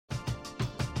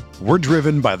We're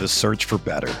driven by the search for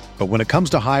better. But when it comes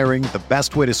to hiring, the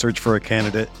best way to search for a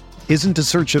candidate isn't to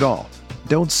search at all.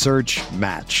 Don't search,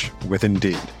 match with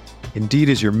Indeed. Indeed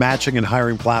is your matching and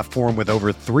hiring platform with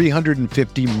over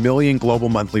 350 million global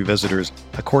monthly visitors,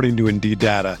 according to Indeed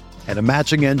data, and a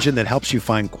matching engine that helps you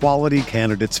find quality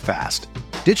candidates fast.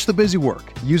 Ditch the busy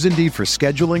work. Use Indeed for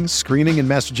scheduling, screening, and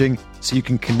messaging so you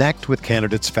can connect with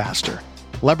candidates faster.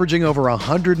 Leveraging over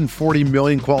 140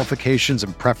 million qualifications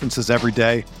and preferences every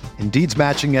day, Indeed's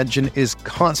matching engine is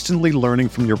constantly learning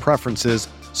from your preferences,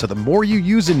 so the more you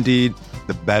use Indeed,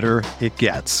 the better it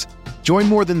gets. Join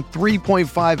more than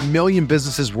 3.5 million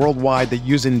businesses worldwide that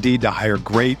use Indeed to hire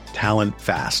great talent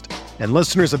fast. And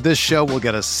listeners of this show will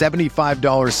get a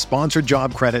 $75 sponsored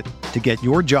job credit to get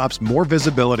your jobs more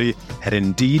visibility at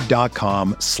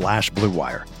Indeed.com/Blue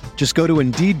Wire. Just go to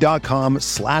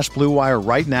Indeed.com/Blue Wire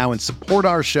right now and support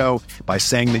our show by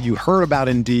saying that you heard about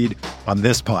Indeed on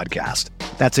this podcast.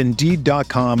 That's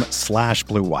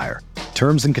Indeed.com/Blue Wire.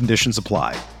 Terms and conditions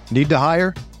apply. Need to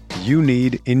hire? You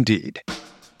need Indeed.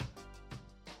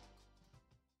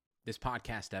 This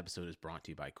podcast episode is brought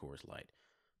to you by Coors Light.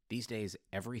 These days,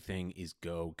 everything is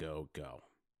go, go, go.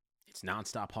 It's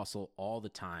nonstop hustle all the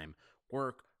time.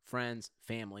 Work, friends,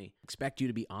 family, expect you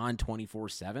to be on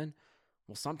 24/7.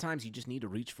 Well, sometimes you just need to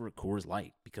reach for a Coors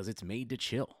Light because it's made to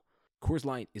chill. Coors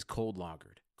Light is cold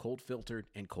lagered, cold filtered,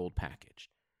 and cold packaged.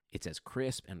 It's as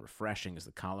crisp and refreshing as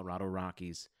the Colorado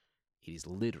Rockies. It is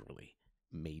literally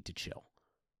made to chill.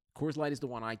 Coors Light is the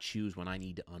one I choose when I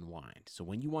need to unwind. So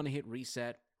when you want to hit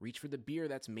reset, reach for the beer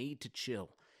that's made to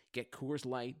chill. Get Coors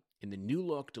Light in the new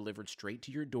look delivered straight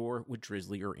to your door with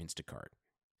Drizzly or Instacart.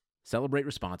 Celebrate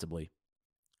responsibly.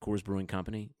 Coors Brewing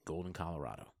Company, Golden,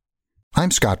 Colorado.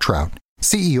 I'm Scott Trout,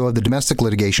 CEO of the domestic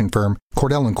litigation firm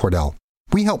Cordell & Cordell.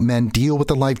 We help men deal with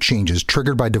the life changes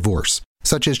triggered by divorce,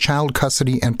 such as child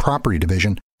custody and property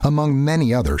division, among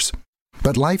many others.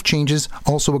 But life changes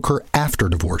also occur after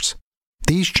divorce.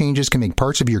 These changes can make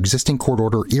parts of your existing court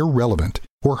order irrelevant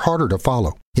or harder to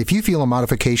follow. If you feel a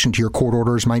modification to your court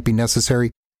orders might be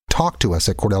necessary, talk to us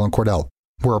at Cordell & Cordell.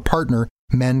 We're a partner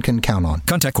men can count on.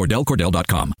 Contact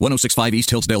CordellCordell.com, 1065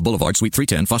 East Hillsdale Boulevard, Suite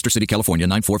 310, Foster City, California,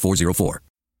 94404.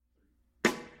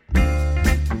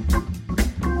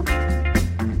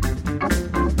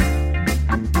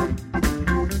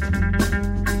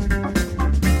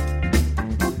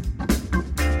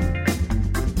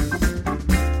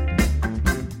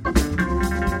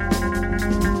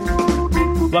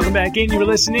 Welcome back in. You were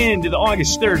listening to the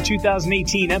August 3rd,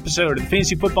 2018 episode of the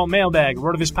Fantasy Football Mailbag, a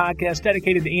RotoViz podcast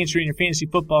dedicated to answering your fantasy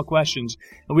football questions.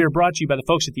 And we are brought to you by the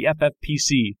folks at the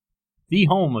FFPC, the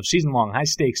home of season-long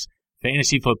high-stakes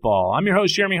fantasy football. I'm your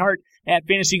host, Jeremy Hart, at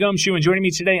Fantasy Gumshoe, and joining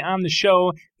me today on the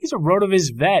show, he's a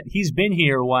RotoViz vet. He's been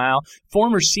here a while,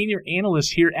 former senior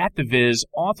analyst here at the Viz,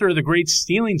 author of the great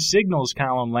Stealing Signals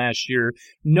column last year,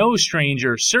 no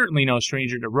stranger, certainly no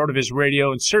stranger to RotoViz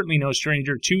Radio, and certainly no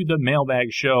stranger to the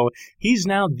Mailbag Show. He's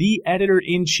now the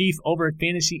editor-in-chief over at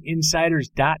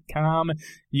FantasyInsiders.com.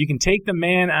 You can take the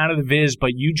man out of the Viz,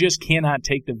 but you just cannot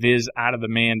take the Viz out of the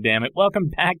man, damn it. Welcome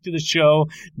back to the show,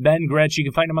 Ben Gretsch. You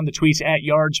can find him on the tweets at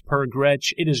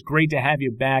YardsPerGretsch. It is great to have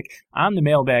you back on the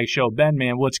Mailbag Show. Ben,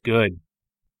 man, what's good?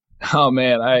 Oh,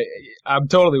 man, I'm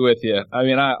totally with you. I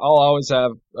mean, I'll always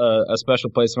have a special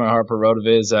place in my heart for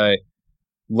RotoViz. I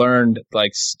learned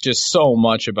just so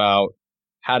much about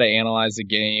how to analyze the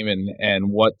game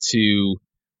and what to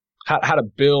how to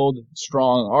build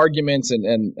strong arguments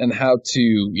and how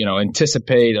to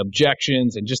anticipate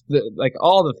objections and just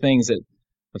all the things that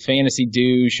the Fantasy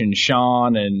Douche and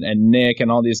Sean and Nick and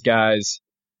all these guys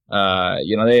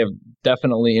they have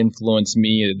definitely influenced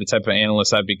me, the type of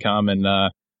analyst I've become, and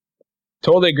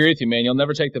totally agree with you, man. You'll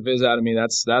never take the Viz out of me.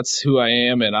 That's who I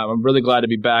am, and I'm really glad to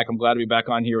be back. I'm glad to be back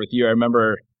on here with you. I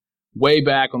remember way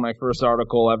back when my first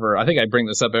article ever, I think I bring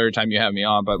this up every time you have me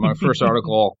on, but my first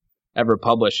article ever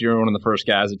published, you're one of the first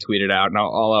guys that tweeted out, and I'll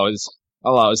always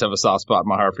have a soft spot in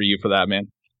my heart for you for that, man.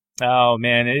 Oh,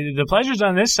 man, the pleasure's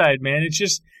on this side, man. It's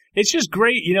just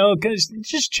great, because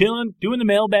it's just chilling, doing the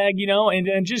mailbag,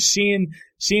 and just seeing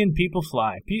people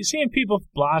fly, seeing people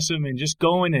blossom and just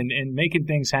going and making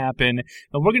things happen.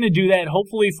 And we're going to do that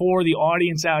hopefully for the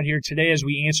audience out here today as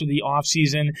we answer the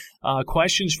off-season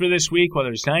questions for this week, whether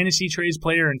it's dynasty trades,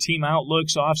 player and team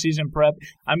outlooks, off-season prep.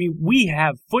 I mean, we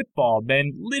have football,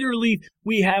 Ben. Literally,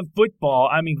 we have football.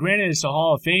 I mean, granted, it's a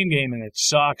Hall of Fame game and it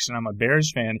sucks, and I'm a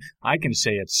Bears fan. I can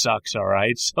say it sucks, all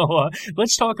right? So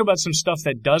let's talk about some stuff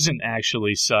that doesn't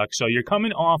actually suck. So you're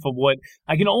coming off of what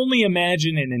I can only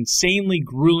imagine an insanely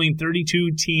grueling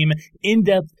 32-team,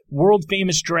 in-depth,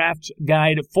 world-famous draft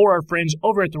guide for our friends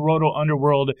over at the Roto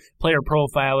Underworld Player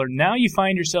Profiler. Now you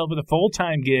find yourself with a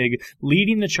full-time gig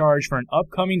leading the charge for an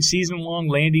upcoming season-long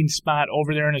landing spot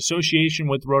over there in association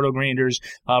with Roto Grinders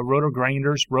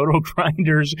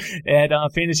at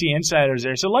Fantasy Insiders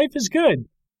there. So life is good.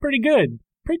 Pretty good.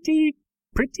 Pretty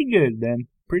good, Ben.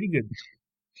 Pretty good.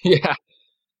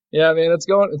 Yeah, I mean, it's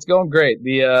going great.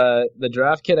 The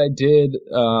draft kit I did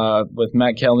with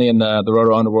Matt Kelly and the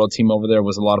Roto Underworld team over there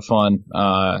was a lot of fun.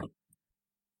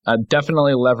 I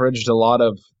definitely leveraged a lot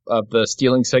of the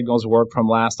Stealing Signals work from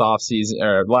last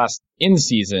in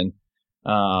season.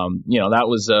 That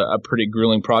was a pretty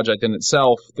grueling project in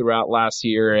itself throughout last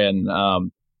year,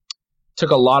 and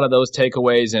took a lot of those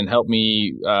takeaways and helped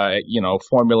me,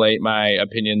 formulate my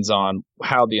opinions on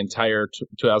how the entire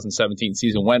 2017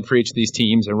 season went for each of these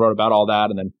teams, and wrote about all that,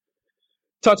 and then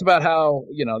talked about how,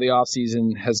 the off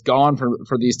season has gone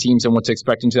for these teams and what to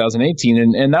expect in 2018.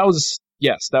 And that was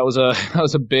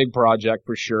a big project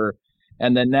for sure.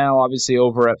 And then now obviously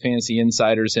over at Fantasy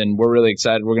Insiders, and we're really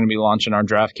excited. We're going to be launching our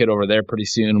draft kit over there pretty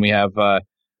soon. We have,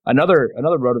 Another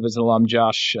RotoViz alum,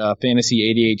 Josh,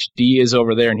 Fantasy ADHD, is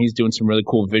over there, and he's doing some really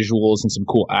cool visuals and some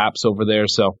cool apps over there.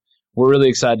 So we're really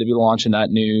excited to be launching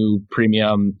that new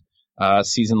premium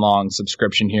season-long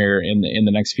subscription here in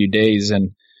the next few days.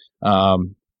 And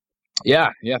yeah,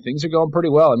 things are going pretty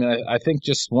well. I mean, I think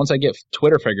just once I get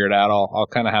Twitter figured out, I'll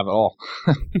kind of have it all.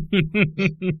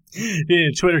 Yeah,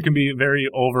 Twitter can be very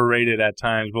overrated at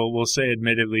times, but we'll say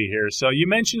admittedly here. So you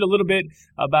mentioned a little bit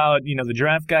about, the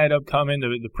draft guide upcoming,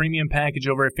 the premium package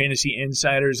over at Fantasy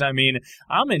Insiders. I mean,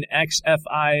 I'm an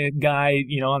XFI guy,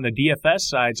 on the DFS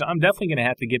side, so I'm definitely going to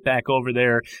have to get back over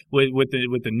there with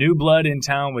the new blood in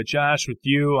town, with Josh, with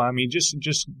you. I mean, just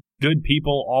good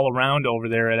people all around over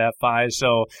there at F5.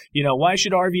 So, why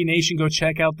should RV Nation go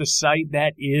check out the site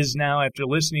that is now after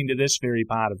listening to this very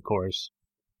pod, of course?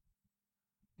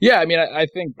 Yeah, I mean, I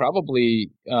think probably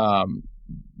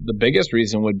the biggest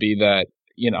reason would be that,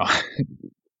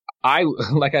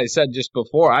 like I said just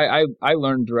before, I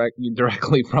learned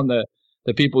directly from the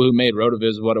people who made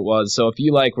RotoViz what it was. So if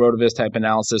you like RotoViz type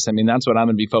analysis, I mean, that's what I'm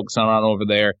going to be focusing on over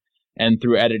there, and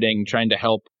through editing, trying to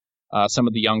help some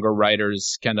of the younger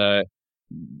writers kind of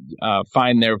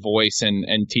find their voice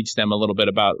and teach them a little bit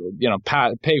about,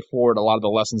 pay forward a lot of the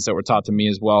lessons that were taught to me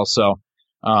as well. So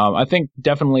I think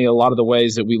definitely a lot of the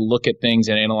ways that we look at things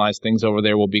and analyze things over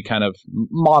there will be kind of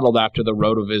modeled after the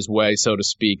RotoViz way, so to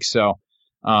speak. So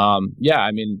yeah,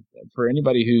 I mean, for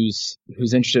anybody who's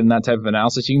interested in that type of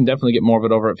analysis, you can definitely get more of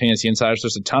it over at Fantasy Insiders.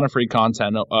 There's a ton of free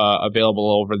content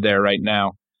available over there right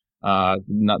now.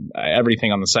 Not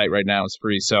everything on the site right now is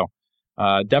free. So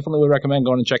definitely would recommend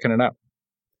going and checking it out.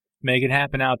 Make it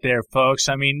happen out there, folks.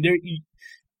 I mean,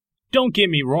 don't get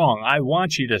me wrong. I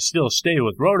want you to still stay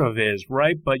with RotoViz,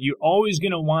 right? But you're always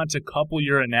going to want to couple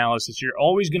your analysis. You're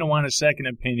always going to want a second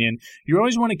opinion. You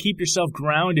always want to keep yourself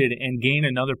grounded and gain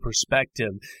another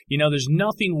perspective. There's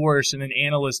nothing worse than an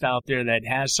analyst out there that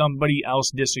has somebody else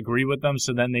disagree with them,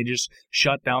 so then they just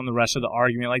shut down the rest of the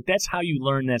argument. Like, that's how you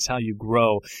learn. That's how you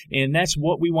grow. And that's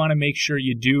what we want to make sure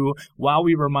you do, while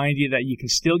we remind you that you can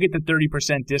still get the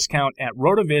 30% discount at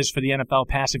RotoViz for the NFL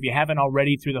Pass if you haven't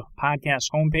already through the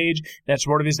podcast homepage. That's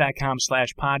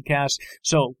rotoviz.com/podcast.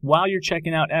 So while you're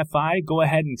checking out FI, go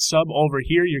ahead and sub over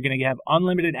here. You're going to have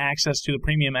unlimited access to the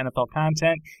premium NFL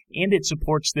content, and it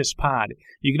supports this pod.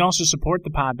 You can also support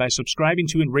the pod by subscribing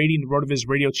to and rating the RotoViz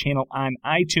radio channel on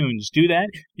iTunes. Do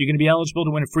that. You're going to be eligible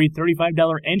to win a free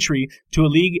 $35 entry to a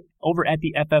league over at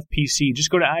the FFPC. Just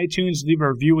go to iTunes, leave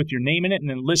a review with your name in it, and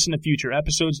then listen to future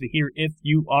episodes to hear if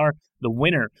you are the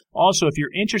winner. Also, if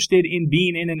you're interested in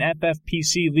being in an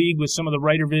FFPC league with some of the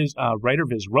RotoViz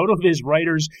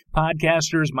writers,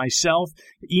 podcasters, myself,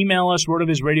 email us,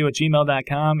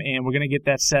 rotovizradio@gmail.com, and we're going to get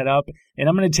that set up. And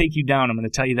I'm going to take you down. I'm going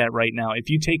to tell you that right now. If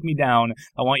you take me down,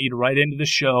 I want you to write into the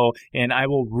show, and I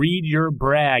will read your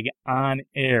brag on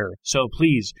air. So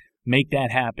please, make that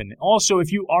happen. Also,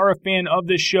 if you are a fan of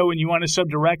this show and you want to sub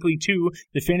directly to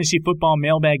the Fantasy Football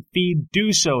Mailbag feed,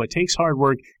 do so. It takes hard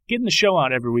work getting the show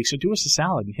out every week, so do us a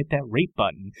solid and hit that rate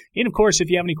button. And, of course,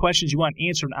 if you have any questions you want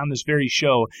answered on this very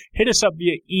show, hit us up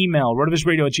via email,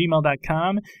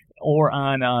 rotovizradio@gmail.com, or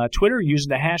on Twitter using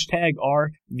the hashtag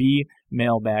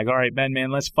RVMailbag. All right, Ben,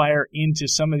 man, let's fire into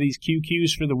some of these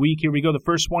QQs for the week. Here we go. The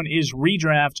first one is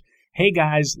redraft. Hey,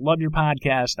 guys, love your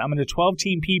podcast. I'm in a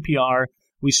 12-team PPR.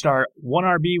 We start one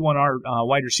RB, one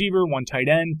wide receiver, one tight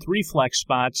end, 3 flex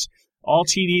spots. All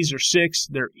TDs are 6.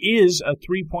 There is a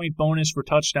 3-point bonus for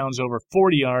touchdowns over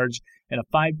 40 yards and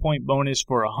a 5-point bonus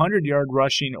for 100-yard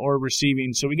rushing or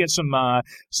receiving. So we get some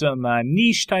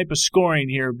niche type of scoring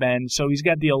here, Ben. So he's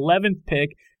got the 11th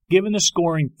pick. Given the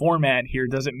scoring format here,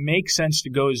 does it make sense to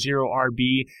go 0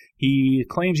 RB? He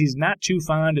claims he's not too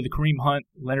fond of the Kareem Hunt,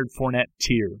 Leonard Fournette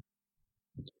tier.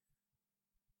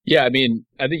 Yeah, I mean,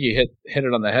 I think you hit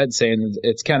it on the head saying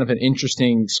it's kind of an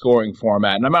interesting scoring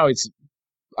format. And I'm always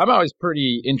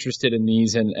pretty interested in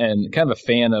these and kind of a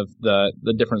fan of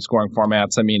the different scoring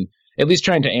formats. I mean, at least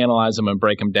trying to analyze them and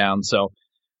break them down. So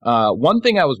one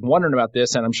thing I was wondering about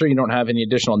this, and I'm sure you don't have any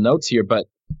additional notes here, but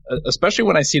especially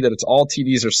when I see that it's all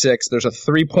TDs are 6, there's a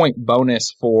 3-point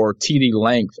bonus for TD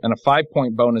length and a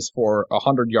 5-point bonus for a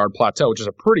 100-yard plateau, which is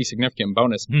a pretty significant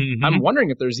bonus. Mm-hmm. I'm wondering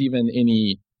if there's even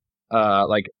any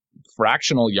like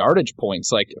fractional yardage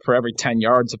points, like for every 10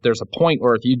 yards, if there's a point,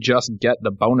 or if you just get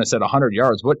the bonus at 100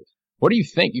 yards. What do you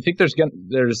think? You think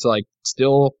there's like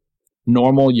still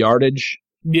normal yardage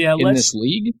in this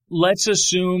league? Let's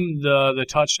assume the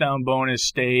touchdown bonus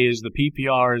stays, the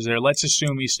PPR is there. Let's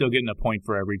assume he's still getting a point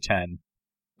for every 10.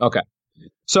 Okay.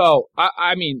 So,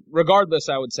 I mean, regardless,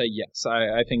 I would say yes.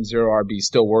 I think 0 RB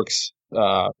still works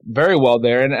very well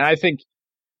there. And I think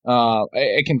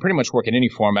it can pretty much work in any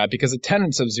format, because the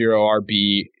tenets of 0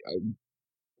 RB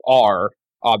are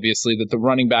obviously that the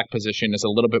running back position is a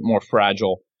little bit more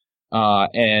fragile.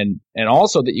 And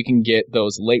also that you can get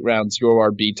those late round 0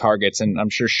 RB targets. And I'm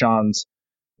sure Sean's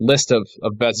list of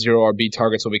best 0 RB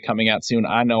targets will be coming out soon.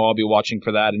 I know I'll be watching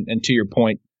for that. And to your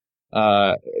point,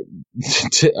 a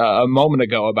moment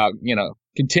ago about,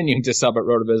 continuing to sub at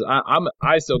RotoViz,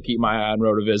 I still keep my eye on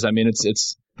RotoViz. I mean,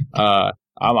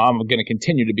 I'm going to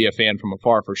continue to be a fan from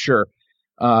afar for sure.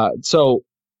 So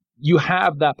you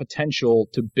have that potential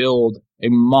to build a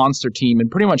monster team in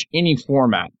pretty much any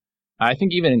format. I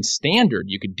think even in standard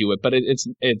you could do it, but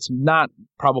it's not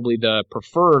probably the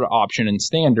preferred option in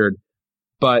standard.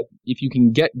 But if you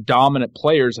can get dominant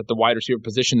players at the wide receiver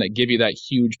position that give you that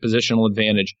huge positional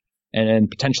advantage, and then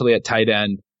potentially at tight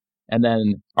end, and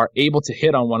then are able to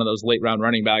hit on one of those late round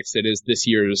running backs that is this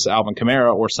year's Alvin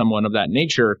Kamara or someone of that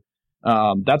nature,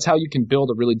 that's how you can build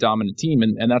a really dominant team.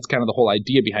 And that's kind of the whole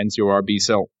idea behind 0 RB.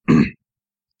 So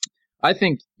I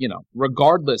think,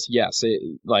 regardless, yes,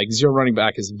 0 running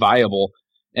back is viable.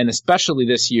 And especially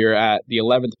this year at the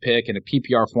 11th pick in a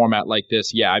PPR format like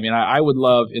this. Yeah, I mean, I would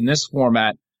love, in this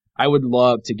format, I would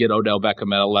love to get Odell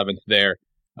Beckham at 11th there.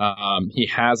 He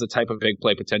has a type of big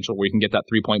play potential where you can get that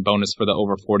 3-point bonus for the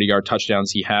over 40-yard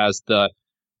touchdowns. He has the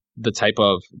type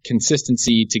of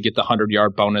consistency to get the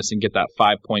 100-yard bonus and get that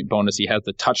 5-point bonus. He has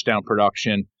the touchdown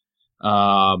production.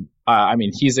 I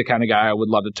mean, he's the kind of guy I would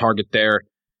love to target there.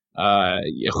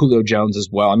 Julio Jones as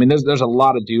well. I mean, there's a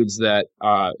lot of dudes that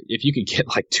if you could get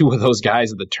like 2 of those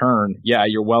guys at the turn, yeah,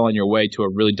 you're well on your way to a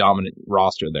really dominant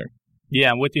roster there.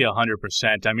 Yeah, I'm with you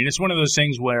 100%. I mean, it's one of those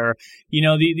things where,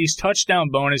 these touchdown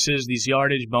bonuses, these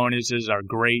yardage bonuses are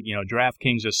great.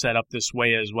 DraftKings is set up this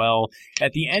way as well.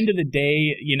 At the end of the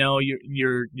day,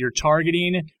 you're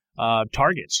targeting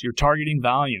targets. You're targeting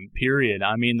volume, period.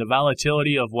 I mean, the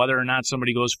volatility of whether or not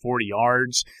somebody goes 40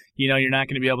 yards, you're not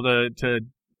going to be able to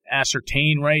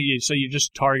ascertain, right? So you're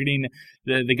just targeting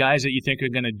the guys that you think are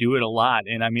going to do it a lot.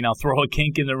 And I mean, I'll throw a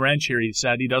kink in the wrench here. He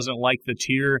said he doesn't like the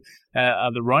tier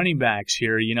of the running backs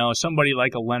here. Somebody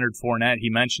like a Leonard Fournette, he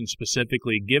mentioned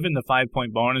specifically, given the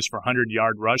 5-point bonus for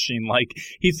 100-yard rushing, like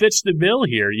he fits the bill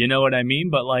here. You know what I mean?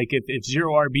 But like if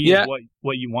 0 RB is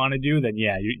what you want to do, then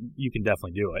yeah, you can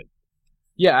definitely do it.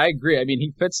 Yeah, I agree. I mean,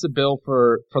 he fits the bill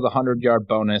for the 100-yard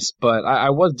bonus, but I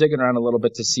was digging around a little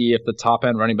bit to see if the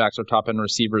top-end running backs or top-end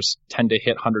receivers tend to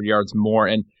hit 100 yards more.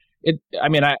 And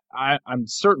I'm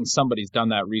certain somebody's done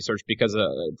that research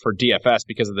for DFS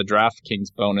because of the DraftKings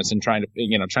bonus and trying to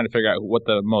figure out what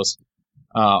the most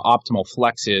optimal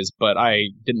flex is. But I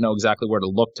didn't know exactly where to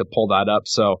look to pull that up.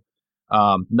 So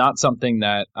not something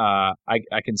that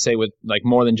I can say with like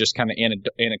more than just kind of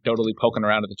anecdotally poking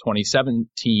around at the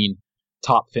 2017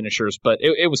 top finishers, but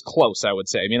it was close, I would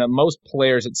say. I mean, most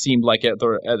players, it seemed like at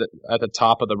the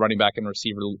top of the running back and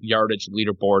receiver yardage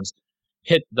leaderboards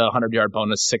hit the 100-yard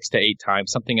bonus 6 to 8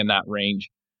 times, something in that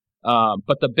range.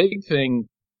 But the big thing,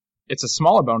 it's a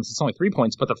smaller bonus. It's only 3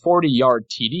 points, but the 40-yard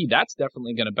TD, that's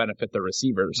definitely going to benefit the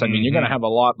receivers. I mean, you're going to have a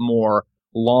lot more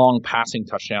long passing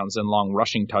touchdowns than long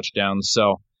rushing touchdowns.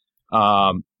 So,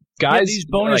 guys, these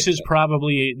bonuses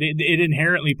probably it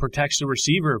inherently protects the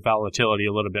receiver volatility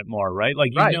a little bit more, right?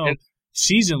 Like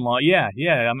season long. Yeah,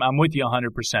 I'm with you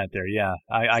 100% there. Yeah,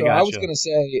 I got you. I was going to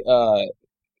say,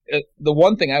 the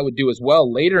one thing I would do as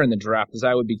well later in the draft is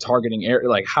I would be targeting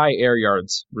high air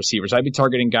yards receivers. I'd be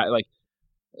targeting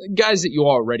guys that you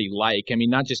already like. I mean,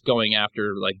 not just going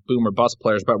after like boom or bust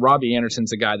players, but Robbie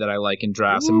Anderson's a guy that I like in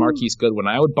drafts, and Marquise Goodwin.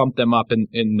 I would bump them up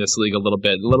in this league a little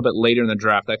bit later in the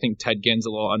draft. I think Ted Ginn's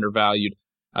a little undervalued.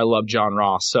 I love John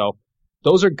Ross. So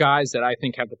those are guys that I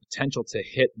think have the potential to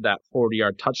hit that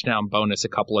 40-yard touchdown bonus a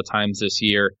couple of times this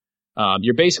year.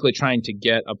 You're basically trying to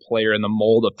get a player in the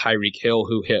mold of Tyreek Hill,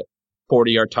 who hit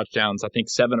 40-yard touchdowns. I think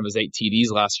 7 of his 8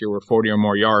 TDs last year were 40 or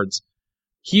more yards.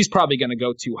 He's probably going to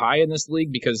go too high in this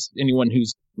league because anyone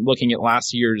who's looking at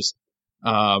last year's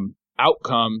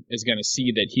outcome is going to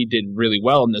see that he did really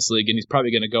well in this league, and he's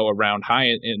probably going to go around high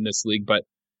in this league. But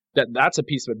that's a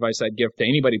piece of advice I'd give to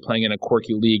anybody playing in a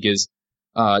quirky league is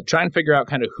try and figure out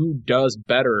kind of who does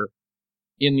better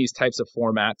in these types of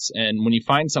formats. And when you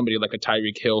find somebody like a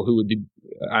Tyreek Hill, who would be,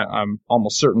 I'm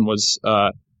almost certain was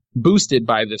boosted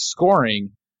by this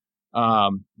scoring,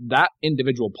 that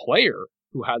individual player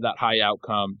who had that high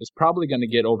outcome is probably going to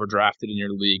get overdrafted in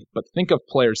your league. But think of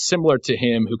players similar to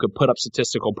him who could put up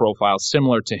statistical profiles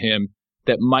similar to him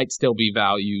that might still be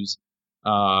values.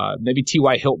 Maybe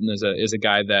T.Y. Hilton is a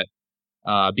guy that,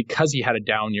 because he had a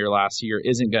down year last year,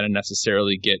 isn't going to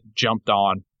necessarily get jumped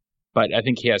on. But I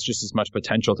think he has just as much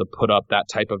potential to put up that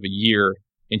type of a year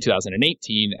in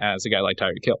 2018 as a guy like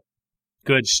Tyreek Hill.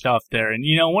 Good stuff there. And,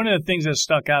 one of the things that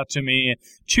stuck out to me,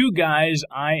 2 guys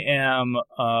I am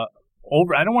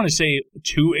I don't want to say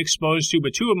too exposed to,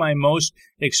 but 2 of my most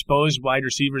exposed wide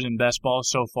receivers in best ball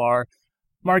so far,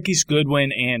 Marquise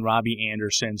Goodwin and Robbie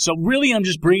Anderson. So really, I'm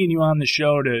just bringing you on the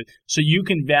show so you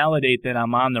can validate that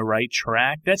I'm on the right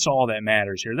track. That's all that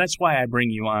matters here. That's why I bring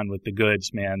you on with the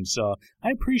goods, man. So I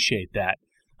appreciate that.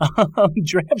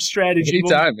 Draft strategy.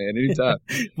 Anytime, man. Anytime.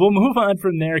 We'll move on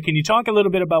from there. Can you talk a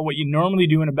little bit about what you normally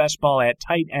do in a best ball at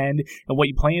tight end and what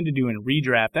you plan to do in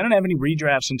redraft? I don't have any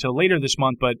redrafts until later this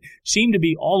month, but seem to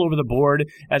be all over the board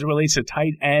as it relates to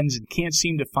tight ends and can't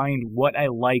seem to find what I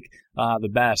like the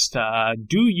best.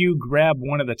 Do you grab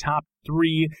one of the top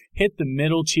 3, hit the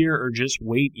middle tier, or just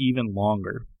wait even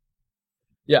longer?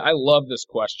 Yeah, I love this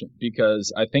question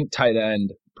because I think tight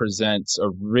end presents a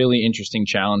really interesting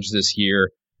challenge this year.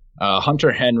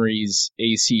 Hunter Henry's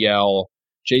ACL,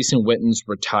 Jason Witten's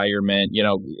retirement,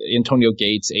 Antonio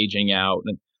Gates aging out.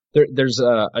 And there's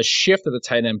a shift at the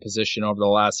tight end position over the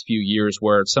last few years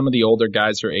where some of the older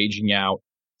guys are aging out,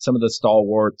 some of the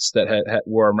stalwarts that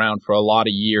were around for a lot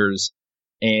of years.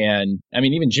 And I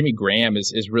mean, even Jimmy Graham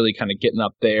is really kind of getting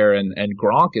up there, and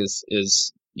Gronk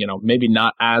is maybe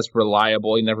not as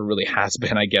reliable. He never really has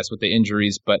been, I guess, with the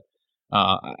injuries, but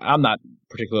I'm not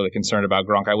particularly concerned about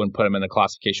Gronk. I wouldn't put him in the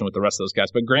classification with the rest of those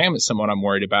guys. But Graham is someone I'm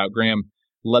worried about. Graham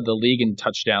led the league in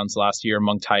touchdowns last year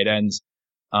among tight ends.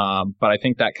 But I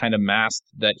think that kind of masked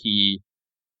that he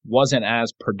wasn't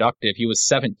as productive. He was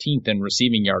 17th in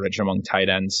receiving yardage among tight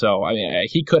ends. So, I mean,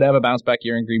 he could have a bounce back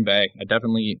year in Green Bay. I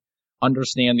definitely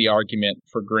understand the argument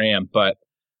for Graham. But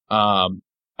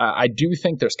I do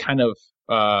think there's kind of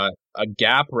a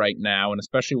gap right now, and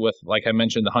especially with, like I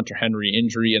mentioned, the Hunter Henry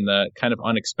injury and the kind of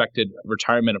unexpected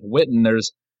retirement of Witten,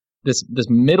 there's this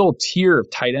middle tier of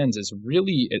tight ends is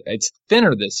really, it's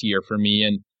thinner this year for me.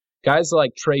 And guys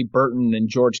like Trey Burton and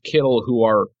George Kittle, who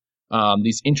are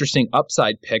these interesting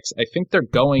upside picks, I think they're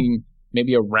going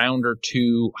maybe a round or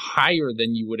 2 higher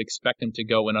than you would expect them to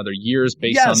go in other years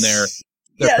based on their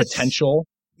potential.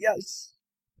 Yes.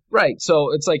 Right.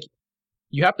 So it's like,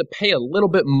 you have to pay a little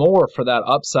bit more for that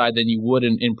upside than you would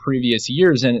in previous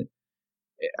years. And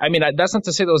I mean, that's not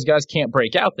to say those guys can't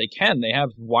break out. They can. They have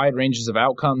wide ranges of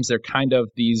outcomes. They're kind of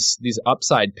these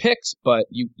upside picks, but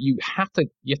you have to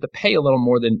pay a little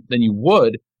more than you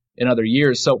would in other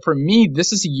years. So for me,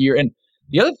 this is a year. And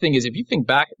the other thing is, if you think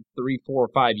back 3, 4,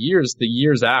 5 years, the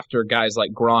years after guys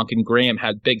like Gronk and Graham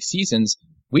had big seasons,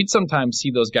 we'd sometimes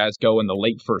see those guys go in the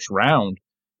late first round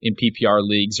in PPR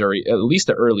leagues, or at least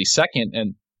the early second.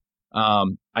 And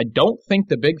I don't think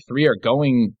the big 3 are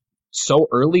going so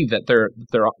early that they're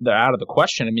out of the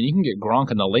question. I mean, you can get Gronk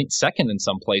in the late second in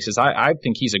some places. I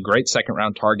think he's a great second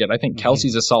round target. I think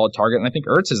Kelsey's a solid target, and I think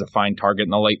Ertz is a fine target in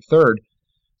the late third.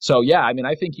 So yeah, I mean,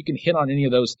 I think you can hit on any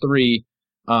of those 3.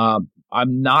 I'm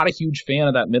not a huge fan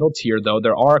of that middle tier, though.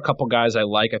 There are a couple guys I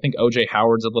like. I think O.J.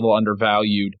 Howard's a little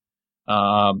undervalued.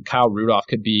 Kyle Rudolph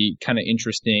could be kind of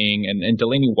interesting, and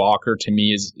Delaney Walker to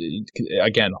me is,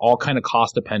 again, all kind of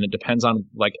cost dependent. Depends on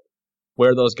like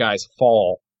where those guys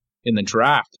fall in the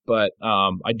draft. But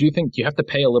I do think you have to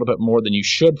pay a little bit more than you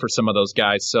should for some of those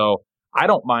guys. So I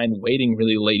don't mind waiting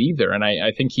really late either. And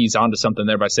I think he's onto something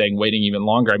there by saying waiting even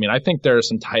longer. I mean, I think there are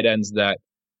some tight ends that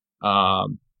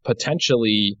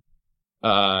potentially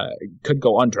could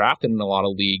go undrafted in a lot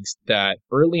of leagues, that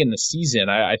early in the season,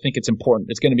 I think it's important.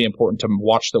 It's going to be important to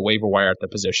watch the waiver wire at the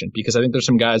position, because I think there's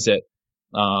some guys that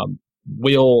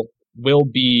will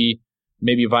be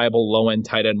maybe viable low-end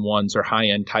tight end ones or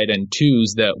high-end tight end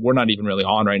twos that we're not even really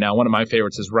on right now. One of my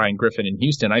favorites is Ryan Griffin in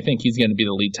Houston. I think he's going to be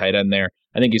the lead tight end there.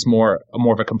 I think he's more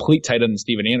of a complete tight end than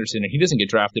Steven Anderson, and he doesn't get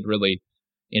drafted really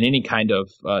in any kind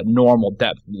of normal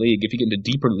depth league. If you get into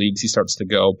deeper leagues, he starts to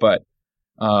go, but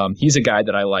he's a guy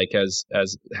that I like as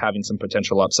having some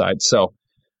potential upside. So,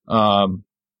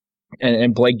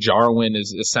 and Blake Jarwin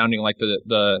is sounding like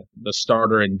the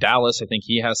starter in Dallas. I think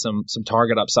he has some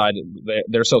target upside.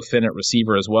 They're so thin at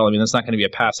receiver as well. I mean, it's not going to be a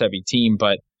pass heavy team,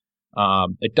 but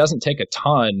it doesn't take a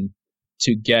ton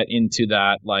to get into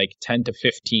that like 10 to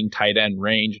 15 tight end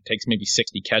range. It takes maybe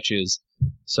 60 catches.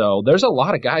 So there's a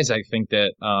lot of guys I think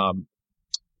that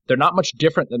they're not much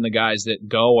different than the guys that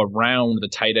go around the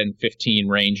tight end 15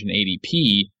 range in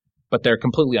ADP, but they're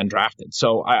completely undrafted.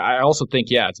 So I also think,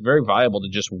 it's very viable to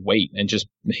just wait and just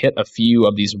hit a few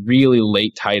of these really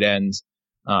late tight ends.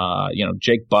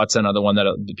 Jake Butt's another one that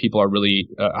people are really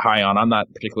high on. I'm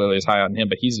not particularly as high on him,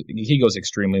 but he goes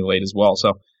extremely late as well.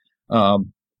 So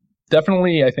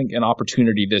definitely, I think, an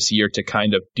opportunity this year to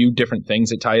kind of do different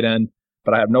things at tight end.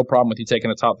 But I have no problem with you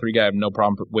taking a top 3 guy. I have no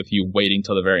problem with you waiting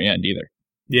till the very end either.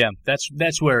 Yeah,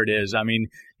 that's where it is. I mean,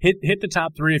 hit the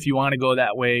top 3 if you want to go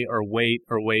that way, or wait.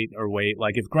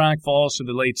 Like if Gronk falls to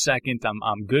the late second,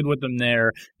 I'm good with them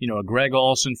there. A Greg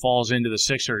Olsen falls into the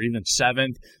 6th or even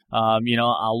 7th.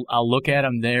 I'll look at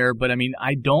him there. But I mean,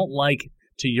 I don't like,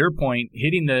 to your point,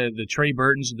 hitting the Trey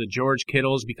Burtons, the George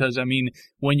Kittles, because I mean,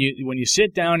 when you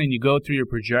sit down and you go through your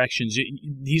projections,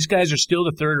 these guys are still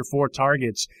the 3rd or 4th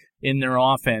targets in their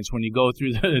offense when you go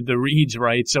through the reads,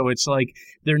 right? So it's like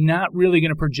they're not really going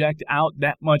to project out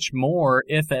that much more,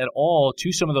 if at all,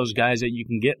 to some of those guys that you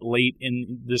can get late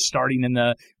in the starting in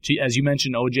the, as you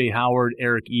mentioned, O.J. Howard,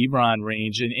 Eric Ebron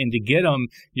range. And to get them,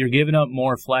 you're giving up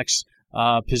more flex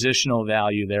positional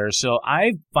value there. So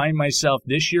I find myself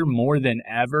this year more than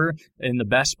ever in the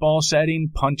best ball setting,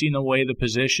 punting away the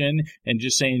position and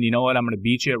just saying, you know what, I'm going to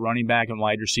beat you at running back and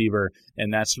wide receiver,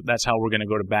 and that's how we're going to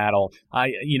go to battle.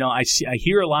 I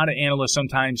hear a lot of analysts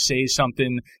sometimes say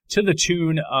something to the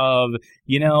tune of,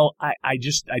 I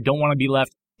don't want to be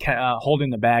left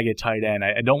holding the bag at tight end.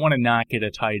 I don't want to not get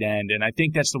a tight end. And I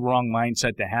think that's the wrong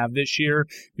mindset to have this year,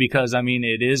 because, I mean,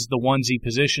 it is the onesie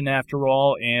position after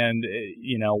all. And,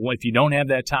 if you don't have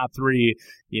that top 3,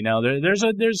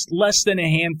 there's less than a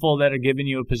handful that are giving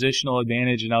you a positional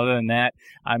advantage. And other than that,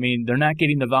 I mean, they're not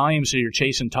getting the volume, so you're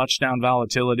chasing touchdown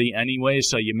volatility anyway.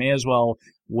 So you may as well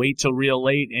wait till real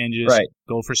late and just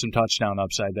go for some touchdown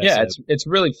upside. It's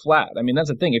really flat. I mean, that's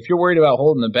the thing. If you're worried about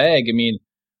holding the bag, I mean,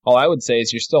 all I would say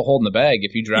is you're still holding the bag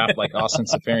if you draft like Austin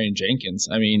Seferian-Jenkins.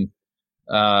 I mean,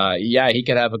 he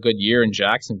could have a good year in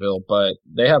Jacksonville, but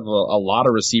they have a lot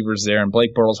of receivers there, and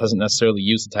Blake Bortles hasn't necessarily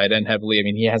used the tight end heavily. I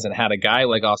mean, he hasn't had a guy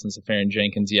like Austin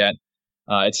Seferian-Jenkins yet.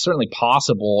 It's certainly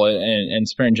possible, and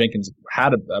Seferian-Jenkins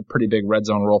had a pretty big red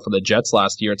zone role for the Jets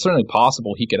last year. It's certainly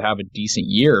possible he could have a decent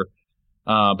year.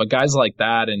 But guys like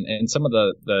that and some of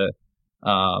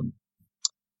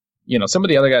some of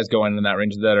the other guys going in that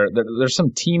range there's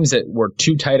some teams that where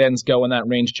 2 tight ends go in that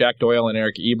range, Jack Doyle and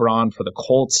Eric Ebron for the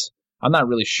Colts. I'm not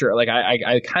really sure. Like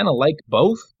I kind of like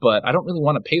both, but I don't really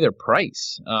want to pay their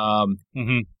price.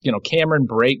 Cameron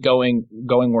Brate going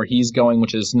where he's going,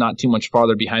 which is not too much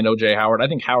farther behind O.J. Howard. I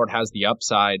think Howard has the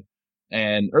upside.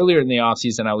 And earlier in the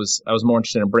offseason, I was more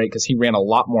interested in Brate because he ran a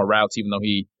lot more routes, even though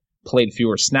he played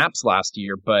fewer snaps last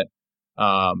year. But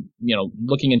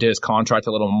looking into his contract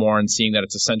a little more and seeing that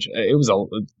it's essentially, it was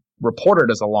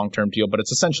reported as a long-term deal, but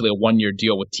it's essentially a 1-year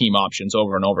deal with team options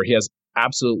over and over. He has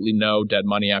absolutely no dead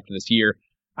money after this year.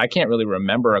 I can't really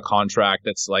remember a contract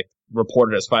that's like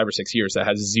reported as 5 or 6 years that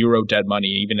has 0 dead money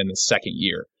even in the second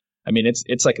year. I mean,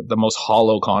 it's like the most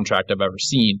hollow contract I've ever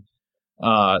seen.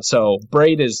 So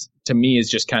Brate to me is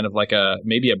just kind of like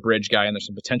maybe a bridge guy, and there's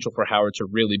some potential for Howard to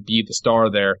really be the star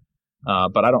there.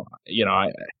 But I don't,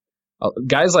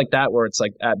 guys like that where it's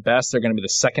like at best they're going to be the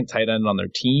second tight end on their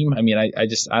team. I mean,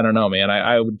 I don't know, man.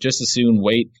 I would just as soon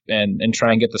wait and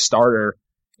try and get the starter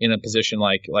in a position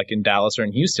like in Dallas or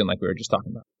in Houston, like we were just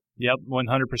talking about. Yep,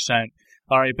 100%.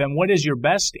 All right, Ben, what is your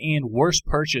best and worst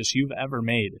purchase you've ever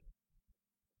made?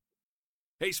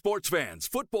 Hey, sports fans,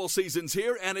 football season's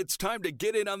here, and it's time to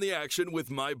get in on the action with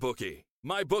MyBookie.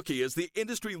 MyBookie is the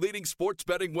industry-leading sports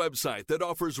betting website that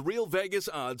offers real Vegas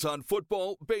odds on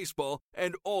football, baseball,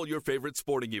 and all your favorite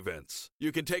sporting events.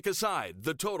 You can take a side,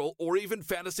 the total, or even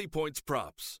fantasy points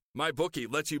props.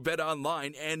 MyBookie lets you bet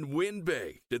online and win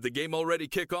big. Did the game already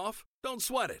kick off? Don't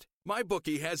sweat it.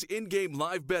 MyBookie has in-game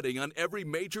live betting on every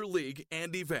major league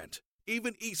and event,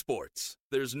 even esports.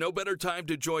 There's no better time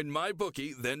to join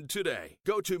MyBookie than today.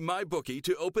 Go to MyBookie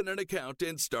to open an account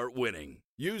and start winning.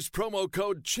 Use promo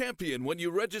code CHAMPION when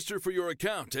you register for your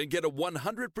account and get a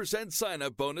 100%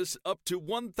 sign-up bonus up to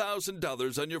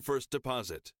 $1,000 on your first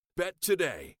deposit. Bet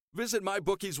today. Visit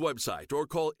MyBookie's website or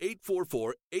call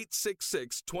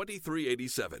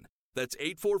 844-866-2387. That's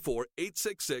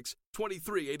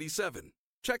 844-866-2387.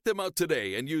 Check them out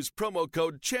today and use promo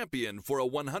code CHAMPION for a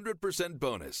 100%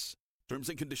 bonus. Terms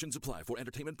and conditions apply for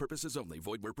entertainment purposes only.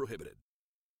 Void where prohibited.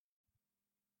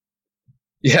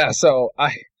 Yeah, so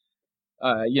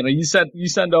you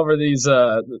send over these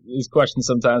questions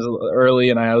sometimes early,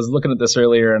 and I was looking at this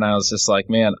earlier, and I was just like,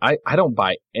 man, I don't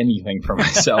buy anything for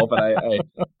myself. And I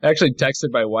actually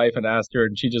texted my wife and asked her,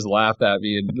 and she just laughed at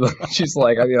me, and she's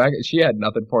like, she had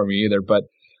nothing for me either, but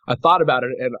I thought about it,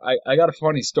 and I got a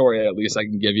funny story at least I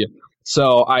can give you.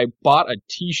 So I bought a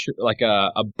t-shirt, like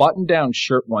a button-down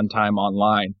shirt one time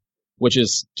online, which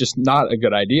is just not a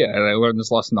good idea, and I learned this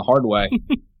lesson the hard way.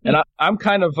 And I'm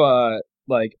kind of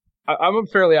I'm a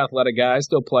fairly athletic guy. I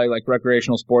still play like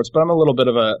recreational sports, but I'm a little bit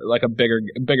of a bigger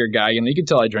guy. You can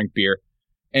tell I drink beer.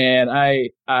 And I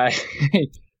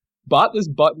bought this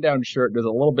button-down shirt. It was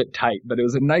a little bit tight, but it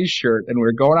was a nice shirt. And we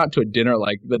were going out to a dinner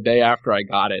like the day after I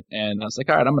got it. And I was like,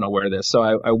 all right, I'm going to wear this. So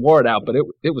I wore it out, but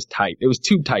it was tight. It was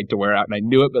too tight to wear out, and I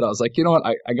knew it. But I was like, you know what?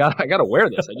 I got to wear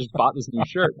this. I just bought this new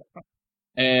shirt.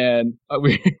 And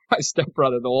my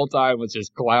stepbrother the whole time was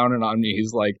just clowning on me.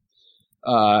 He's like,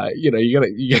 you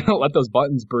gotta let those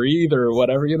buttons breathe or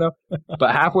whatever,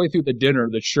 But halfway through the dinner,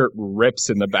 the shirt rips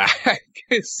in the back.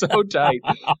 It's so tight.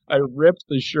 I ripped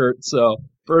the shirt. So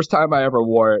first time I ever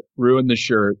wore it, ruined the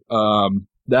shirt.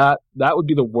 That would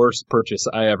be the worst purchase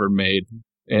I ever made.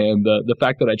 And the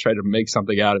fact that I tried to make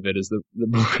something out of it is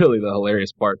really the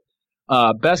hilarious part.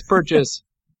 Best purchase.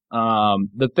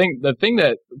 The thing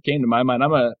that came to my mind,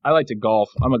 I like to golf.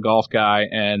 I'm a golf guy,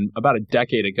 and about a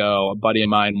decade ago, a buddy of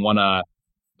mine won a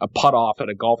putt off at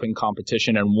a golfing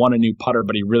competition and won a new putter,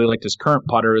 but he really liked his current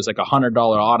putter. It was like a $100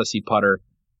 Odyssey putter.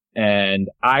 And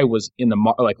I was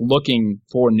looking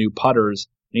for new putters,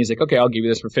 and he's like, okay, I'll give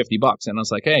you this for $50. And I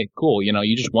was like, hey, cool.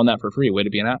 You just won that for free. Way to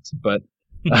be an ass. But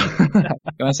can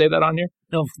I say that on here?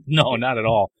 No, not at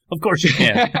all. Of course you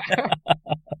can.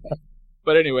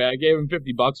 But anyway, I gave him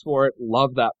 $50 for it.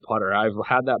 Love that putter. I've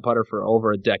had that putter for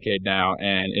over a decade now,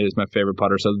 and it is my favorite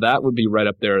putter. So that would be right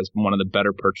up there as one of the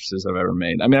better purchases I've ever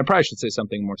made. I mean, I probably should say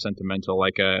something more sentimental,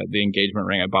 like the engagement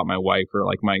ring I bought my wife, or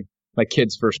like my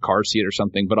kid's first car seat or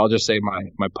something. But I'll just say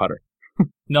my putter.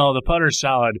 No, the putter's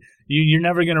solid. You're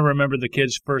never going to remember the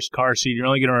kid's first car seat. You're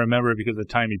only going to remember it because of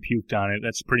the time he puked on it.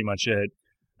 That's pretty much it.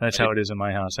 That's how it is in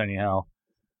my house anyhow.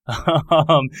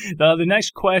 The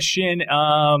next question,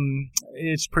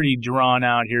 it's pretty drawn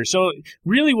out here. So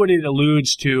really what it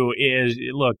alludes to is,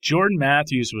 look, Jordan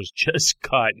Matthews was just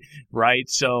cut, right?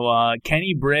 So,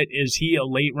 Kenny Britt, is he a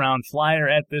late round flyer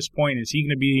at this point? Is he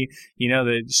going to be,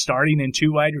 the starting in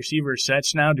 2 wide receiver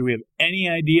sets now? Do we have any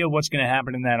idea what's going to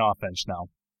happen in that offense now?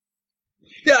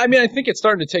 Yeah, I mean, I think it's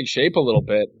starting to take shape a little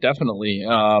bit, definitely.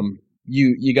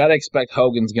 You got to expect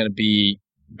Hogan's going to be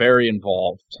very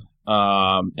involved.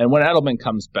 And when Edelman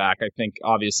comes back, I think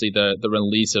obviously the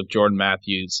release of Jordan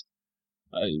Matthews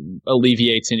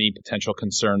alleviates any potential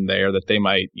concern there that they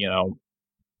might,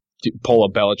 pull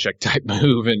a Belichick type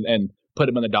move and put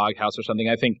him in the doghouse or something.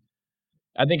 I think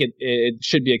it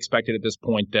should be expected at this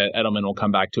point that Edelman will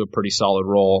come back to a pretty solid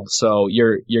role. So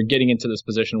you're getting into this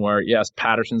position where, yes,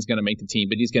 Patterson's going to make the team,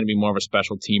 but he's going to be more of a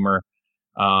special teamer.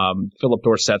 Philip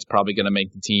Dorsett's probably going to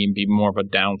make the team, be more of a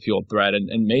downfield threat,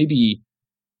 and maybe,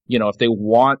 if they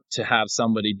want to have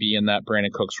somebody be in that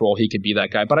Brandon Cooks role, he could be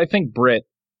that guy. But I think Britt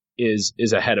is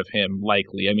ahead of him,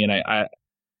 likely. I mean,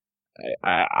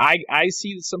 I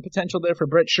see some potential there for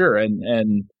Britt, sure.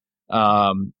 And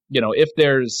if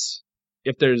there's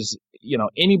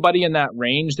anybody in that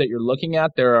range that you're looking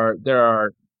at, there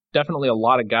are definitely a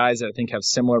lot of guys that I think have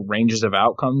similar ranges of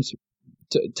outcomes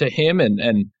to him,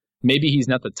 and maybe he's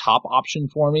not the top option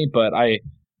for me, but I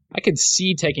could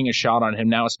see taking a shot on him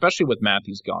now, especially with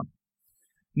Matthews gone.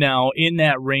 Now, in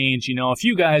that range, a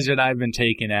few guys that I've been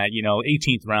taking at,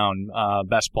 18th round,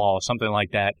 best ball, something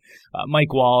like that.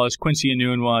 Mike Wallace, Quincy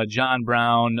Enunwa, John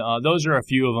Brown, those are a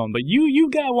few of them. But you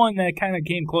got one that kind of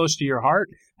came close to your heart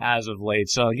as of late.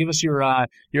 So give us your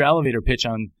elevator pitch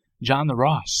on John the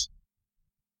Ross?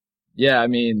 Yeah, I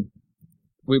mean,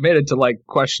 we made it to like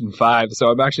question 5, so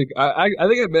I'm actually I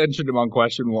think I mentioned him on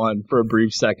question 1 for a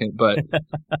brief second, but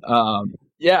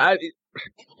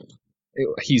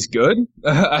he's good.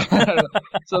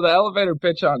 So the elevator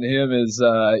pitch on him is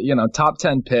top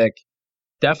 10 pick.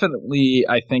 Definitely,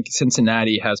 I think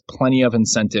Cincinnati has plenty of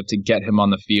incentive to get him on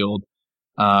the field.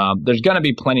 There's going to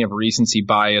be plenty of recency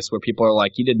bias where people are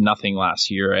like, he did nothing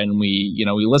last year, and we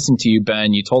listened to you,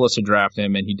 Ben. You told us to draft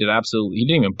him, and he didn't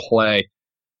even play.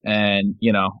 And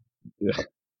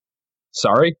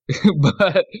sorry,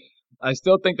 but I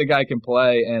still think the guy can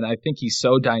play, and I think he's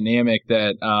so dynamic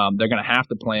that they're going to have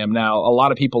to play him. Now, a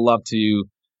lot of people love to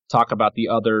talk about the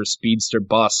other speedster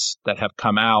busts that have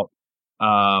come out.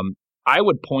 I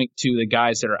would point to the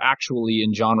guys that are actually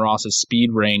in John Ross's speed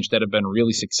range that have been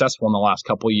really successful in the last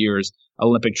couple of years.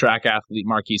 Olympic track athlete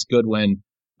Marquise Goodwin,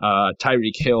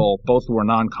 Tyreek Hill, both were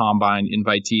non-combine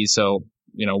invitees, so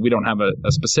we don't have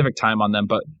a specific time on them,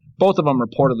 but both of them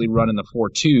reportedly run in the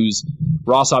 4.2s.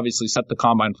 Ross obviously set the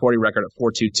combine 40 record at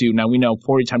 4.22. Now we know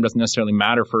 40 time doesn't necessarily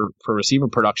matter for receiver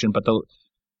production, but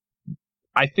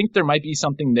I think there might be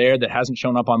something there that hasn't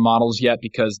shown up on models yet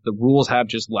because the rules have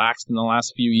just laxed in the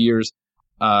last few years.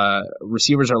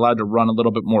 Receivers are allowed to run a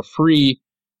little bit more free,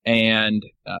 and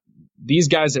these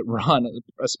guys that run,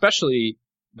 especially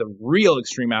the real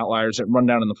extreme outliers that run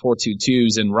down in the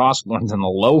 4.22s, and Ross runs in the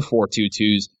low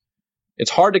 4.22s, it's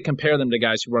hard to compare them to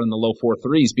guys who run in the low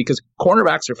 4.3s because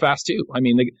cornerbacks are fast too. I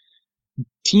mean,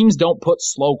 teams don't put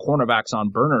slow cornerbacks on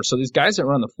burner. So these guys that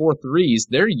run the 4.3s,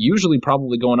 they're usually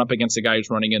probably going up against a guy who's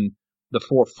running in the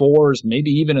 4.4s,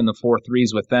 maybe even in the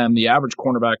 4.3s with them. The average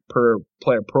cornerback per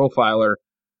player profiler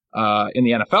in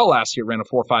the NFL last year ran a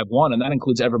 4.51, and that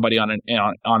includes everybody on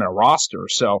a roster.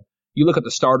 So you look at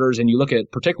the starters and you look at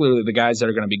particularly the guys that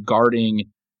are going to be guarding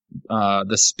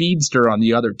the speedster on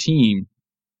the other team,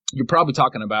 you're probably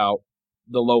talking about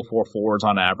the low 4.4s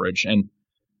on average. And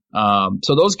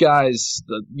so those guys,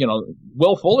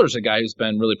 Will Fuller's a guy who's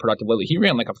been really productive lately. He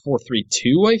ran like a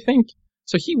 4.32, I think.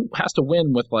 So he has to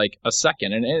win with like a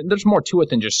second. And there's more to it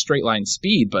than just straight line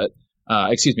speed, but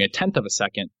a tenth of a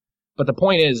second. But the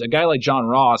point is, a guy like John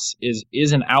Ross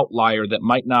is an outlier that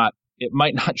might not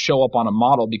show up on a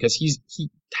model because he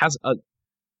has a,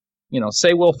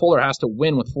 say Will Fuller has to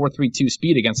win with 4.32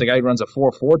 speed against a guy who runs a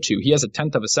 4.42. He has a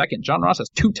tenth of a second. John Ross has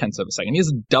 0.2 of a second. He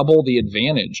has double the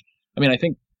advantage. I mean, I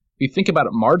think if you think about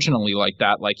it marginally like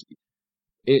that, like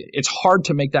it's hard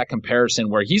to make that comparison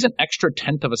where he's an extra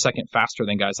tenth of a second faster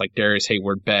than guys like Darius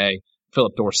Hayward-Bay,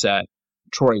 Philip Dorsett,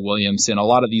 Troy Williamson, a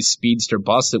lot of these speedster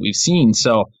busts that we've seen.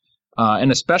 So,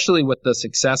 and especially with the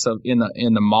success of in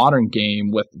the modern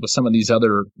game with some of these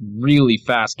other really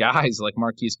fast guys like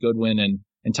Marquise Goodwin and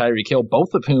Tyreek Hill,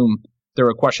 both of whom there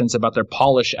were questions about their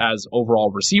polish as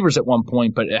overall receivers at one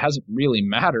point, but it hasn't really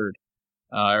mattered,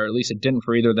 or at least it didn't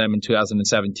for either of them in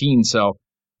 2017. So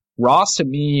Ross, to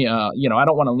me, I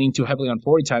don't want to lean too heavily on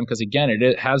 40 time because, again,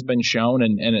 it has been shown,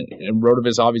 and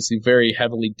RotoViz obviously very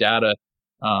heavily data.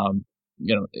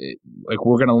 Like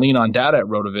we're going to lean on data at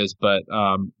RotoViz, but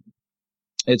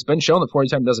it's been shown that 40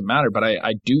 time doesn't matter. But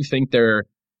I do think there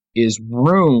is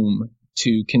room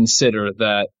to consider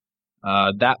that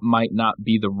that might not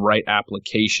be the right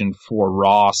application for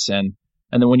Ross. And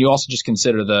then when you also just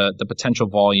consider the potential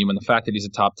volume and the fact that he's a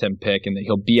top 10 pick and that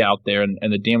he'll be out there and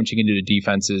the damage he can do to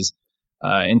defenses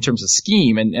in terms of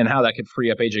scheme and how that could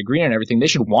free up AJ Green and everything, they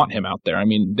should want him out there. I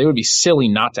mean, they would be silly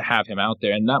not to have him out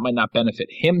there, and that might not benefit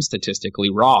him statistically,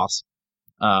 Ross.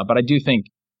 But I do think,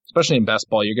 especially in best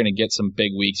ball, you're going to get some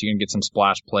big weeks. You're going to get some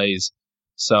splash plays.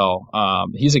 So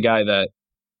he's a guy that,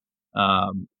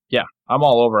 I'm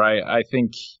all over. I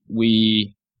think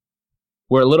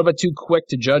we're a little bit too quick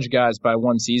to judge guys by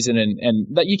one season, and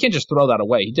that you can't just throw that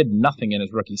away. He did nothing in his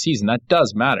rookie season. That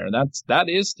does matter. That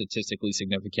is statistically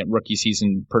significant rookie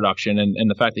season production, and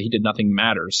the fact that he did nothing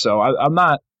matters. So I'm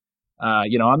not,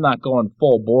 I'm not going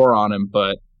full bore on him,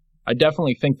 but I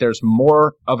definitely think there's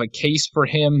more of a case for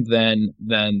him than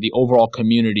the overall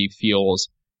community feels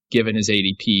given his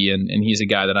ADP, and he's a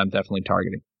guy that I'm definitely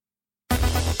targeting.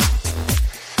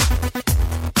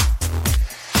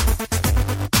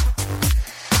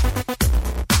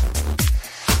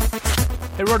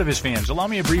 Hey, RotoViz fans, allow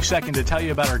me a brief second to tell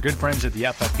you about our good friends at the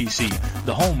FFPC,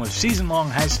 the home of season-long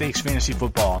high-stakes fantasy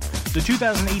football. The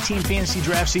 2018 fantasy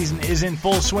draft season is in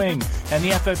full swing, and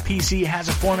the FFPC has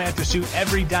a format to suit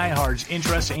every diehard's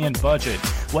interest and budget.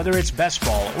 Whether it's best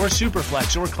ball or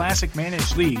superflex or classic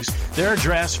managed leagues, there are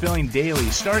drafts filling daily,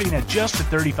 starting at just a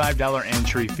 $35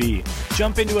 entry fee.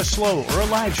 Jump into a slow or a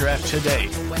live draft today.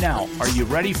 Now, are you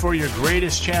ready for your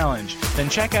greatest challenge? Then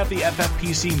check out the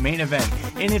FFPC main event.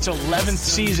 In its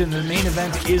 11th season, the main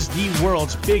event is the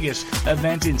world's biggest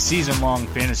event in season-long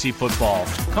fantasy football.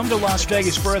 Come to Las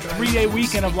Vegas for a 3-day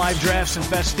weekend of live drafts and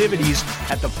festivities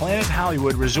at the Planet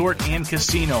Hollywood Resort and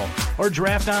Casino, or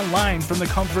draft online from the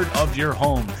comfort of your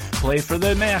home. Play for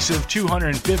the massive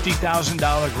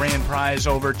 $250,000 grand prize,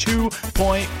 over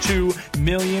 $2.2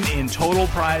 million in total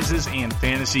prizes and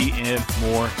fantasy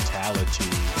immortality.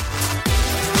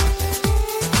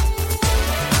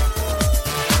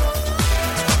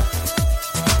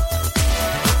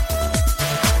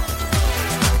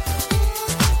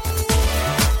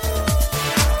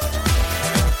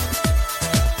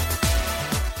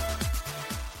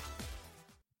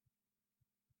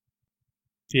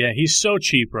 Yeah, he's so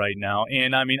cheap right now.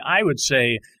 And, I mean, I would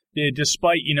say,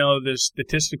 despite, the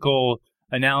statistical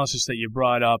analysis that you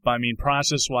brought up, I mean,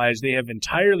 process-wise, they have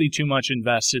entirely too much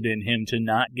invested in him to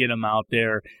not get him out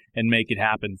there and make it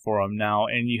happen for him now.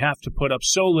 And you have to put up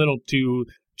so little to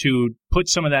put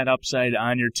some of that upside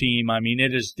on your team. I mean,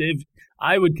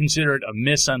 I would consider it a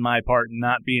miss on my part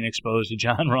not being exposed to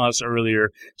John Ross earlier,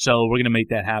 so we're going to make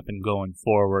that happen going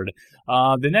forward.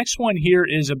 The next one here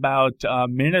is about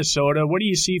Minnesota. What do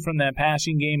you see from that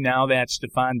passing game now that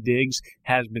Stephon Diggs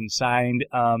has been signed?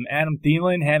 Adam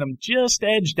Thielen had him just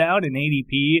edged out in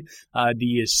ADP. Do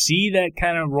you see that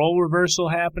kind of role reversal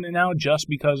happening now just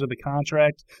because of the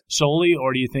contract solely,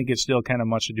 or do you think it's still kind of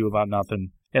much ado about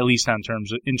nothing, at least in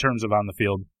terms of on the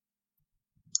field?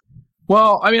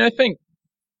 Well, I mean, I think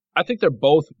they're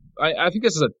both. I think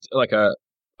this is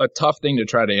a tough thing to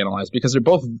try to analyze because they're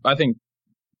both.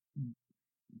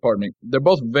 They're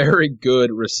both very good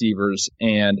receivers,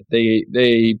 and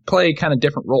they play kind of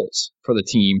different roles for the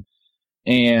team.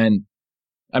 And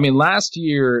I mean, last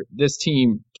year this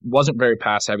team wasn't very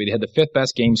pass heavy. They had the 5th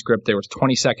best game script. They were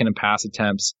 22nd in pass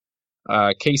attempts.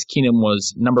 Case Keenum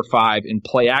was number 5 in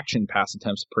play action pass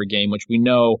attempts per game, which we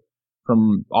know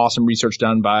from awesome research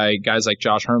done by guys like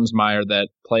Josh Hermsmeyer that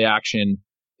play action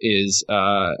is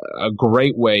a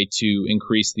great way to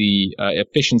increase the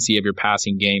efficiency of your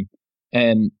passing game.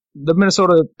 And the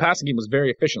Minnesota passing game was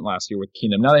very efficient last year with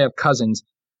Keenum. Now they have Cousins.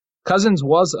 Cousins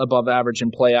was above average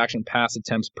in play action pass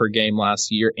attempts per game last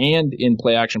year and in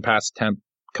play action play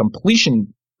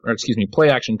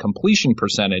action completion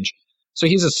percentage. So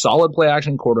he's a solid play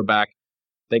action quarterback.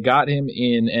 They got him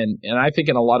in, and I think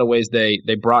in a lot of ways they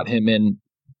brought him in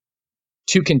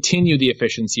to continue the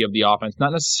efficiency of the offense.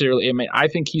 Not necessarily, I mean, I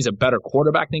think he's a better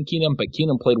quarterback than Keenum, but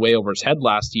Keenum played way over his head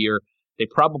last year. They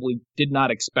probably did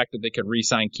not expect that they could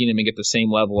re-sign Keenum and get the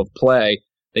same level of play.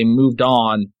 They moved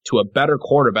on to a better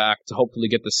quarterback to hopefully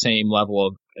get the same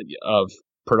level of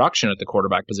production at the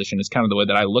quarterback position is kind of the way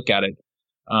that I look at it.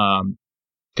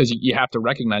 Because you have to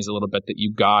recognize a little bit that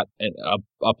you got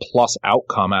a plus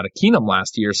outcome out of Keenum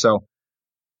last year. So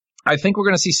I think we're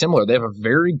going to see similar. They have a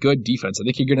very good defense. I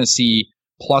think you're going to see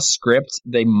plus script.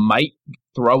 They might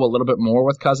throw a little bit more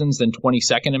with Cousins than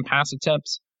 22nd in pass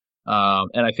attempts.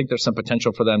 And I think there's some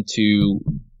potential for them to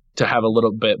have a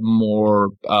little bit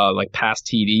more like pass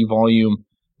TD volume.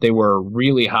 They were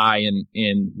really high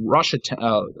in rush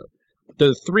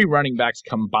the 3 running backs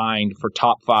combined for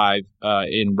top 5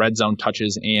 in red zone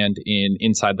touches and in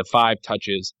inside the 5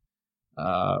 touches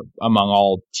among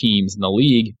all teams in the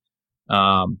league.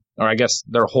 Or I guess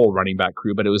their whole running back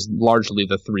crew, but it was largely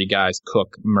the 3 guys,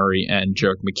 Cook, Murray, and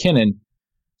Jerick McKinnon.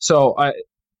 So I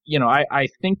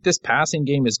think this passing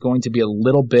game is going to be a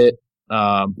little bit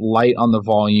light on the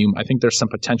volume. I think there's some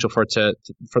potential for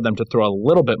them to throw a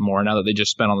little bit more now that they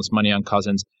just spent all this money on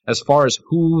Cousins. As far as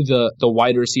who the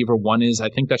wide receiver 1 is, I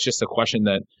think that's just a question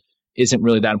that isn't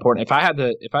really that important. If I had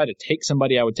to take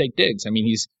somebody, I would take Diggs. I mean,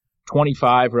 he's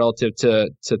 25 relative to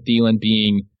Thielen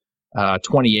being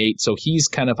 28, so he's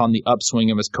kind of on the upswing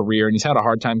of his career, and he's had a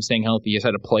hard time staying healthy. He's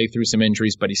had to play through some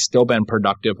injuries, but he's still been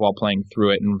productive while playing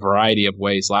through it in a variety of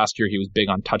ways. Last year he was big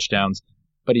on touchdowns,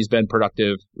 but he's been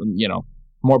productive,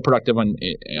 more productive on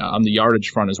the yardage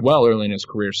front as well early in his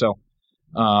career. So,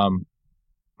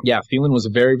 Thielen was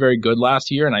very, very good last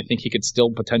year, and I think he could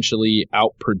still potentially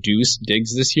outproduce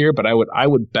Diggs this year. But I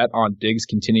would bet on Diggs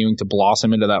continuing to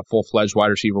blossom into that full-fledged wide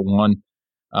receiver 1,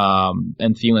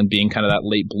 and Thielen being kind of that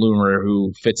late bloomer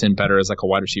who fits in better as like a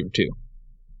wide receiver 2.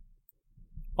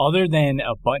 Other than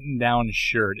a button-down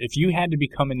shirt, if you had to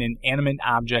become an inanimate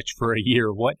object for a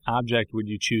year, what object would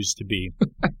you choose to be?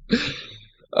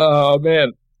 Oh,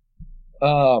 man.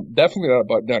 Definitely not a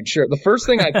button-down shirt. The first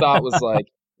thing I thought was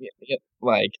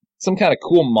like some kind of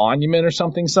cool monument or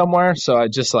something somewhere. So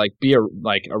I'd just like be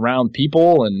around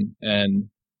people and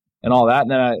all that.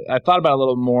 And then I thought about it a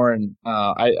little more, and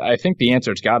I think the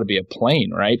answer's got to be a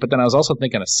plane, right? But then I was also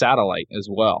thinking a satellite as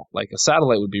well. Like a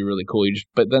satellite would be really cool.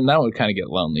 But then that would kind of get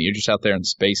lonely. You're just out there in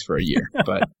space for a year.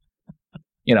 But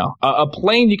you know, a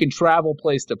plane, you can travel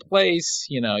place to place.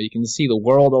 You know, you can see the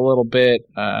world a little bit.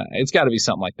 It's got to be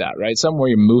something like that, right? Somewhere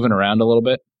you're moving around a little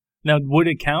bit. Now, would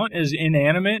it count as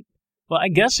inanimate? Well, I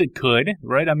guess it could,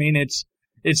 right? I mean, it's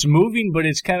moving, but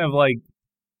it's kind of like,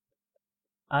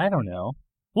 I don't know.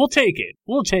 We'll take it.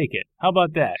 How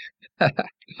about that?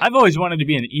 I've always wanted to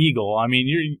be an eagle. I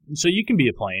mean, so you can be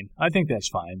a plane. I think that's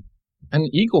fine. An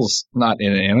eagle's not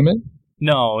inanimate.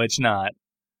 No, it's not.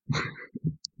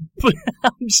 But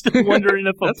I'm still wondering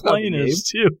if a plane is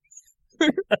too.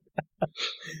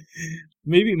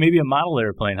 Maybe a model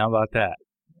airplane. How about that?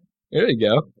 There you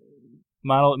go.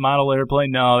 Model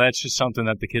airplane? No, that's just something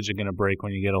that the kids are going to break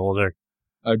when you get older.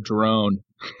 A drone.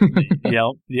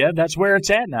 Yeah, that's where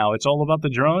it's at now. It's all about the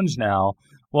drones now.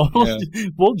 Well,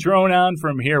 we'll drone on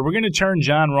from here. We're going to turn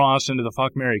John Ross into the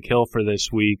fuck, marry, kill for this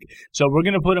week. So we're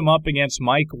going to put him up against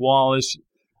Mike Wallace,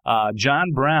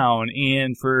 John Brown,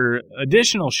 and for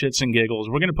additional shits and giggles,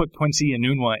 we're going to put Quincy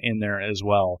Enunwa in there as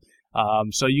well.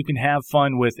 So you can have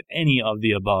fun with any of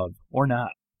the above or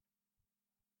not.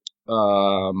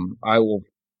 I will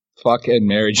fuck and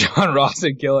marry John Ross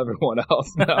and kill everyone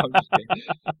else. No, I'm just kidding.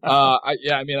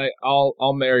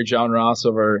 I'll marry John Ross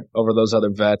over those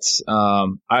other vets.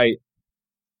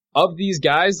 Of these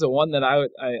guys, the one that I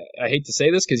hate to say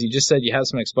this because you just said you have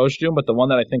some exposure to him, but the one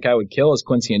that I think I would kill is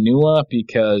Quincy Enunwa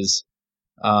because,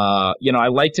 I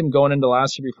liked him going into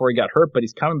last year before he got hurt, but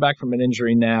he's coming back from an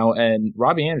injury now, and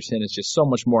Robbie Anderson is just so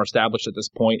much more established at this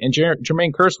point, and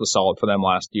Jermaine Kearse was solid for them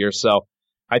last year, so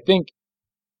I think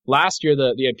last year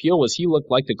the appeal was he looked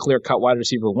like the clear-cut wide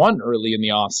receiver one early in the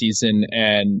offseason,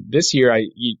 and this year I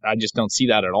just don't see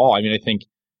that at all. I mean, I think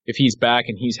if he's back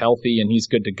and he's healthy and he's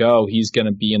good to go, he's going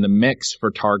to be in the mix for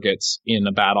targets in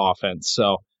a bad offense.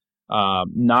 So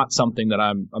not something that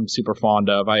I'm super fond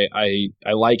of. I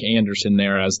like Anderson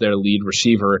there as their lead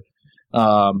receiver.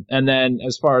 And then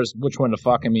as far as which one to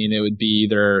fuck, I mean, it would be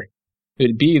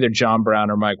either John Brown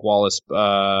or Mike Wallace.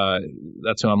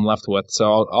 That's who I'm left with.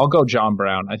 So I'll go John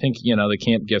Brown. I think, the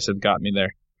camp gifts have got me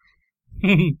there.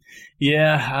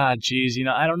 Yeah, geez.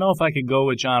 I don't know if I could go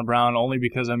with John Brown only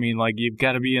because, you've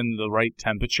got to be in the right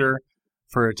temperature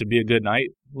for it to be a good night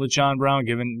with John Brown,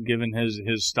 given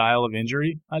his style of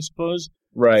injury, I suppose.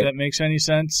 Right. If that makes any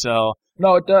sense. So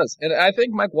no, it does. And I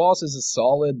think Mike Wallace is a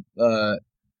solid,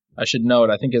 I should note,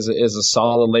 I think is a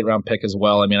solid late-round pick as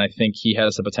well. I mean, I think he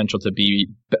has the potential to be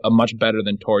a much better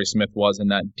than Torrey Smith was in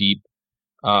that deep,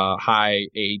 high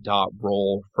A-dot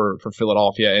role for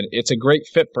Philadelphia. And it's a great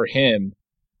fit for him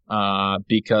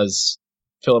because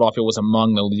Philadelphia was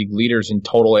among the league leaders in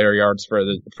total air yards for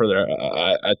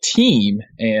a team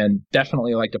and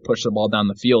definitely like to push the ball down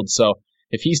the field. So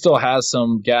if he still has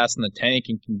some gas in the tank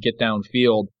and can get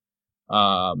downfield,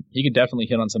 he could definitely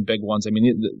hit on some big ones. I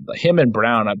mean, him and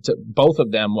Brown, both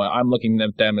of them, I'm looking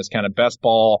at them as kind of best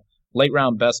ball, late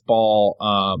round best ball,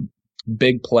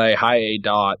 big play, high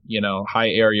A-dot, high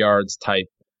air yards type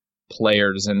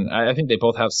players. And I think they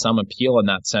both have some appeal in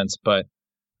that sense. But,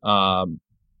 I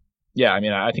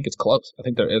think it's close. I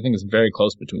think it's very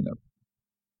close between them.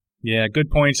 Yeah, good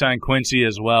points on Quincy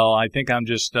as well. I think I'm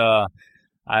just, I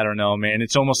don't know, man.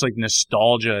 It's almost like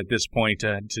nostalgia at this point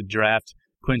to draft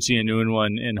Quincy Enunwa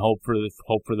and hope for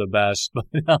the best. But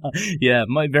yeah,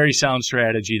 very sound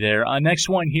strategy there. Next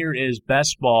one here is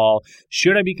best ball.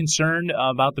 Should I be concerned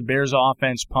about the Bears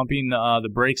offense pumping the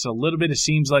brakes a little bit? It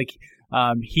seems like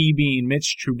he, being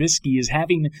Mitch Trubisky, is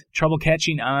having trouble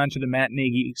catching on to the Matt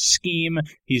Nagy scheme.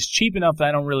 He's cheap enough that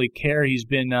I don't really care. He's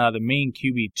been the main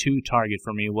QB2 target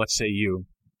for me. What say you?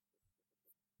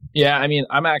 Yeah, I mean,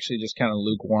 I'm actually just kind of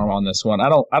lukewarm on this one. I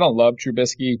don't love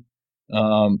Trubisky.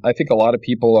 I think a lot of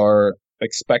people are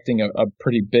expecting a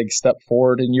pretty big step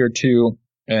forward in year two,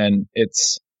 and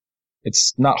it's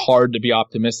not hard to be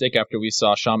optimistic after we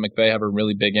saw Sean McVay have a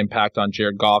really big impact on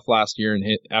Jared Goff last year, and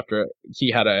after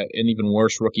he had an even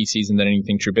worse rookie season than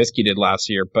anything Trubisky did last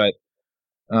year. But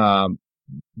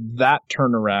that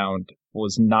turnaround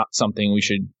was not something we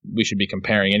should be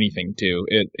comparing anything to.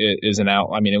 It was an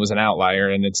outlier,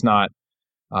 and it's not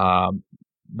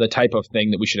the type of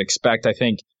thing that we should expect. I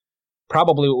think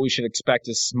probably what we should expect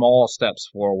is small steps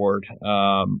forward,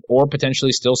 or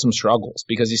potentially still some struggles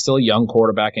because he's still a young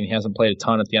quarterback and he hasn't played a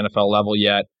ton at the NFL level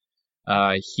yet.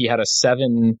 He had a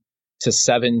 7-7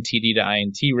 TD to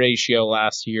INT ratio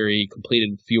last year. He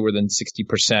completed fewer than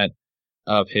 60%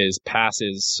 of his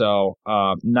passes. So,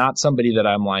 not somebody that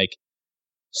I'm like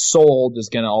sold is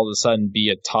going to all of a sudden be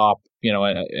a top,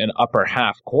 an upper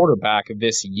half quarterback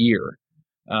this year.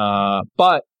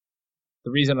 But the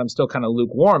reason I'm still kind of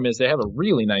lukewarm is they have a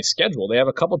really nice schedule. They have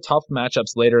a couple tough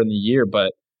matchups later in the year,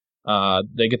 but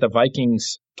they get the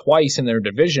Vikings twice in their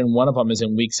division. One of them is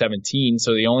in week 17,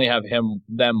 so they only have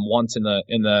them once in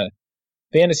the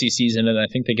fantasy season, and I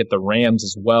think they get the Rams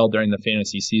as well during the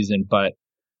fantasy season. But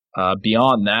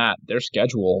beyond that, their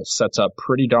schedule sets up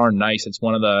pretty darn nice. It's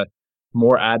one of the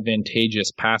more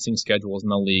advantageous passing schedules in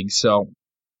the league. So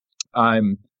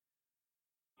I'm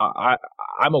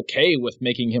okay with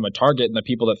making him a target and the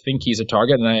people that think he's a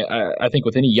target. And I think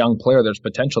with any young player, there's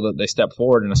potential that they step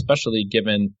forward, and especially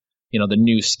given, the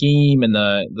new scheme and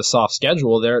the soft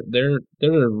schedule, there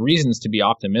are reasons to be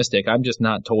optimistic. I'm just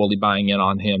not totally buying in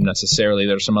on him necessarily.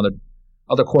 There's some other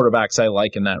quarterbacks I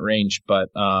like in that range, but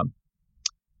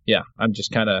yeah, I'm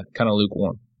just kind of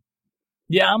lukewarm.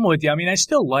 Yeah, I'm with you. I mean, I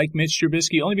still like Mitch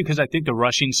Trubisky only because I think the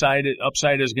rushing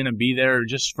upside is going to be there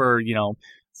just for,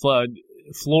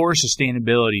 floor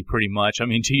sustainability pretty much. I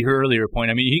mean, to your earlier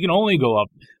point, I mean, he can only go up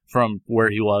from where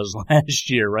he was last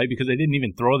year, right? Because they didn't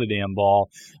even throw the damn ball.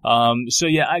 So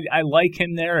yeah, I like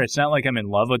him there. It's not like I'm in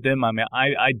love with him. I mean,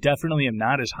 I definitely am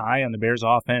not as high on the Bears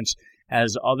offense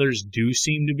as others do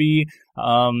seem to be.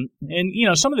 And,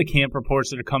 some of the camp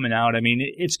reports that are coming out, I mean,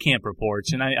 it's camp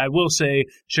reports. And I will say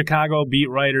Chicago beat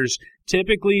writers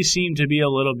typically seem to be a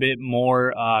little bit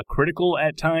more critical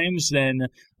at times than,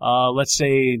 let's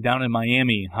say, down in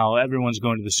Miami, how everyone's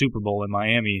going to the Super Bowl in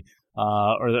Miami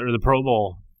or the Pro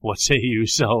Bowl. What say you?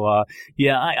 So,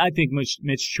 yeah, I think Mitch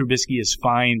Trubisky is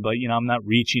fine, but, I'm not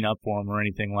reaching up for him or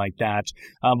anything like that.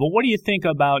 But what do you think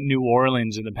about New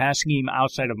Orleans and the passing game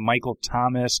outside of Michael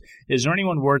Thomas? Is there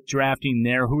anyone worth drafting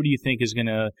there? Who do you think is going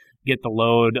to get the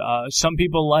load? Some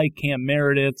people like Cam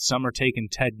Meredith. Some are taking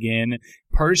Ted Ginn.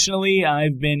 Personally,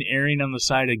 I've been erring on the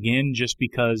side of Ginn just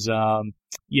because,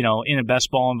 in a best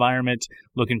ball environment,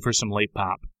 looking for some late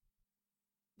pop.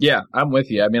 Yeah, I'm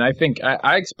with you. I mean, I think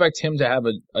I expect him to have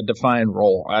a defined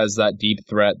role as that deep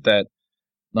threat that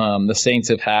the Saints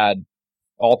have had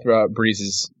all throughout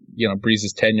Breeze's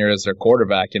tenure as their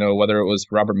quarterback. Whether it was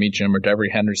Robert Meacham or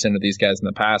Devery Henderson or these guys in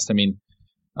the past. I mean,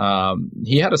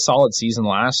 he had a solid season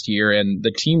last year, and the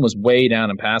team was way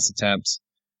down in pass attempts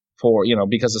for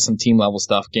because of some team level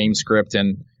stuff, game script,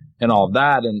 and all of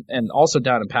that, and also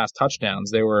down in pass touchdowns.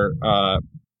 They were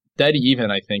dead even,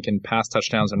 I think, in pass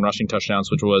touchdowns and rushing touchdowns,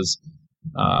 which was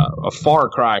a far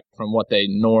cry from what they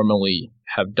normally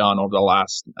have done over the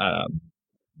last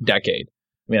decade.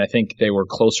 I mean, I think they were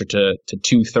closer to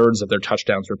 2/3 of their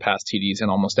touchdowns were pass TDs in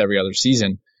almost every other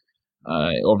season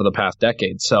over the past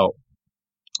decade. So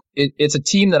it's a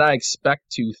team that I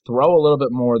expect to throw a little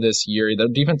bit more this year. Their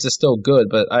defense is still good,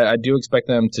 but I do expect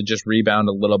them to just rebound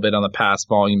a little bit on the pass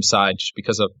volume side just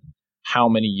because of how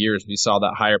many years we saw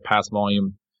that higher pass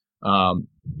volume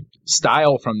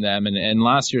style from them, and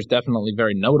last year's definitely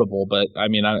very notable, but I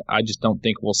mean, I just don't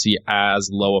think we'll see as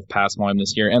low of pass volume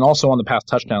this year, and also on the pass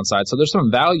touchdown side. So there's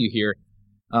some value here,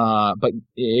 but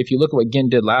if you look at what Ginn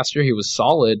did last year, he was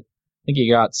solid. I think he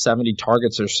got 70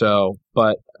 targets or so,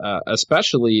 but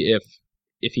especially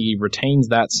if he retains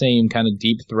that same kind of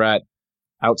deep threat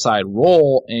outside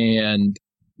role and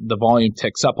the volume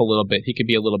ticks up a little bit, he could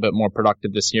be a little bit more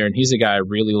productive this year, and he's a guy I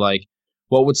really like.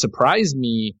 What would surprise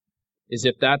me is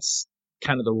if that's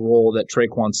kind of the role that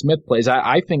Traquan Smith plays.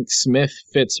 I think Smith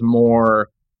fits more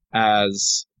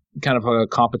as kind of a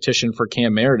competition for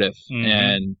Cam Meredith. Mm-hmm.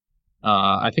 And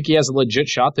I think he has a legit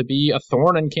shot to be a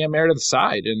thorn in Cam Meredith's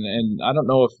side. And I don't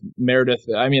know if Meredith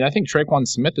 – I mean, I think Traquan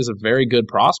Smith is a very good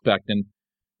prospect. And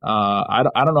I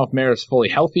don't know if Meredith's fully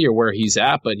healthy or where he's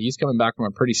at, but he's coming back from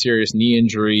a pretty serious knee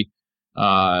injury.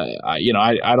 I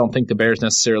don't think the Bears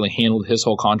necessarily handled his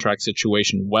whole contract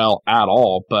situation well at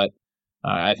all, but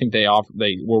I think they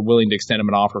were willing to extend him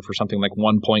an offer for something like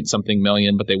 1 point something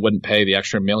million, but they wouldn't pay the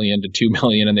extra $1 million to $2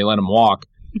 million, and they let him walk.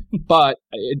 But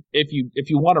if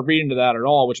you want to read into that at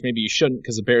all, which maybe you shouldn't,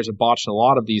 because the Bears have botched a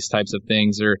lot of these types of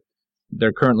things,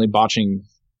 they're currently botching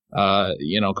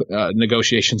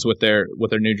negotiations with their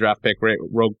new draft pick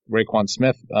Raekwon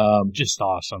Smith. Just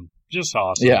awesome.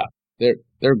 Yeah.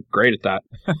 They're great at that.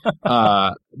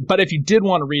 But if you did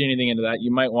want to read anything into that,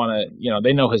 you might want to,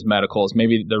 they know his medicals.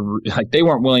 Maybe they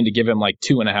weren't willing to give him like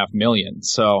 $2.5 million.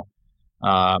 So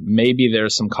maybe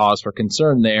there's some cause for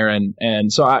concern there.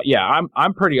 And so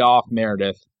I'm pretty off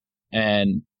Meredith,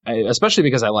 and especially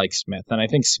because I like Smith, and I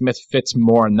think Smith fits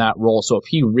more in that role. So if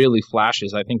he really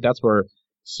flashes, I think that's where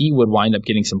he would wind up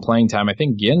getting some playing time. I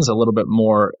think Ginn's a little bit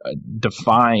more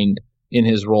defined in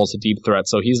his role as a deep threat,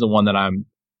 so he's the one that I'm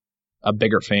a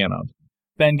bigger fan of.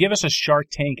 Ben, give us a Shark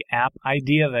Tank app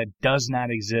idea that does not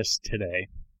exist today.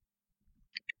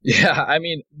 Yeah, I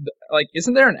mean, like,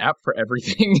 isn't there an app for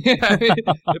everything? I mean,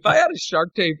 if I had a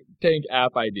Shark Tank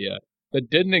app idea that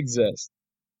didn't exist,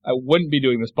 I wouldn't be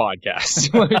doing this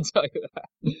podcast. Let me tell you that.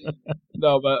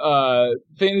 No, but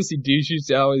Fantasy Douche used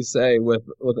to always say with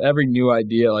every new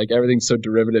idea, like, everything's so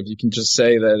derivative, you can just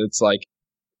say that it's like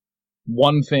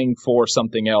one thing for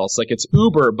something else. Like, it's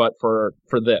Uber, but for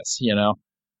this, you know?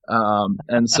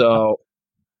 And so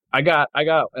I got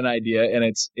an idea, and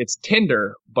it's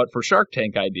Tinder, but for Shark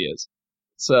Tank ideas.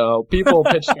 So people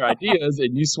pitch their ideas,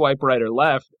 and you swipe right or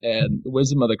left, and the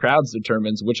wisdom of the crowds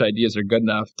determines which ideas are good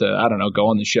enough to, I don't know, go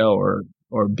on the show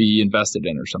or be invested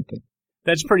in or something.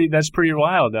 That's pretty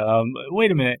wild.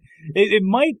 Wait a minute. It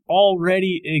might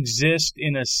already exist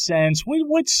in a sense.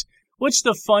 What's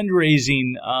the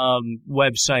fundraising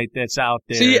website that's out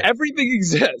there? See, everything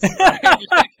exists. Right?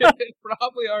 It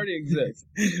probably already exists.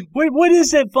 What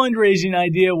is that fundraising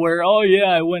idea where, oh yeah,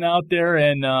 I went out there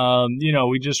and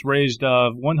we just raised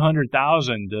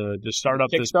 $100,000 to start up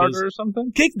this business or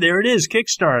something? There it is,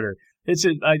 Kickstarter.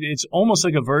 It's almost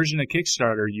like a version of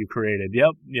Kickstarter you created.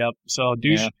 Yep. So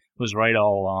Douche was right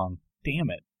all along.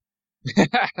 Damn it.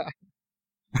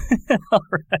 All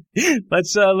right.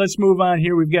 Let's move on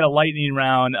here. We've got a lightning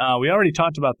round. We already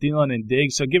talked about Thielen and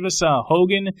Diggs, so give us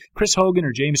Chris Hogan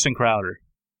or Jamison Crowder.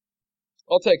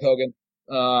 I'll take Hogan.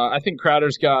 I think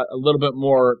Crowder's got a little bit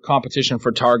more competition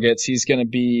for targets. He's going to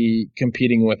be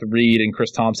competing with Reed and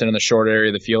Chris Thompson in the short area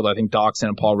of the field. I think Doxson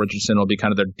and Paul Richardson will be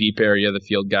kind of their deep area of the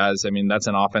field guys. I mean, that's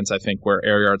an offense, I think, where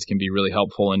air yards can be really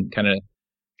helpful and kind of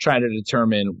trying to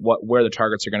determine where the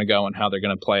targets are going to go and how they're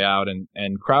going to play out.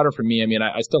 And Crowder, for me, I mean,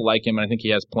 I still like him, and I think he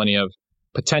has plenty of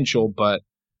potential, but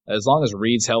as long as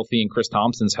Reed's healthy and Chris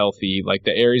Thompson's healthy, like,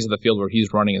 the areas of the field where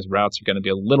he's running his routes are going to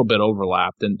be a little bit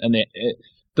overlapped. And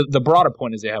the broader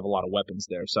point is they have a lot of weapons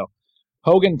there. So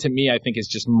Hogan, to me, I think is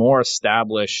just more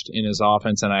established in his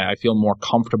offense, and I feel more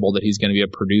comfortable that he's going to be a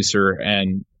producer,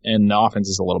 and the offense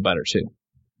is a little better too.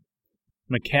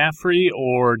 McCaffrey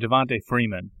or Devontae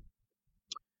Freeman?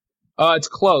 It's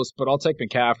close, but I'll take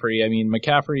McCaffrey. I mean,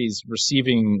 McCaffrey's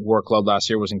receiving workload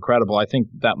last year was incredible. I think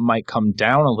that might come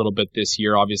down a little bit this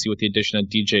year, obviously, with the addition of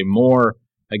DJ Moore.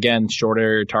 Again, short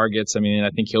area targets. I mean, I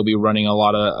think he'll be running a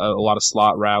lot of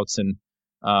slot routes, and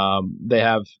they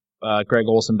have Greg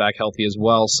Olsen back healthy as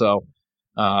well. So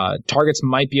targets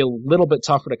might be a little bit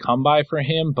tougher to come by for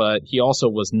him, but he also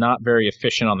was not very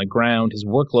efficient on the ground. His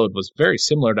workload was very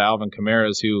similar to Alvin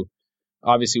Kamara's, who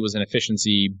obviously was an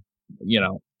efficiency,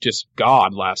 just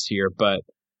God last year, but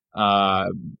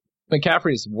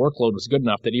McCaffrey's workload was good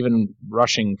enough that even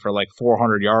rushing for like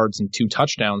 400 yards and 2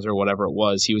 touchdowns or whatever it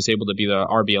was, he was able to be the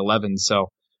RB11. So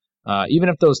even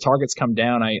if those targets come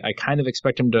down, I kind of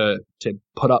expect him to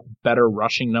put up better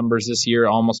rushing numbers this year,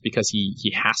 almost because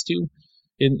he has to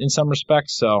in some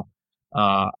respects. So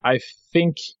I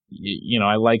think,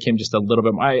 I like him just a little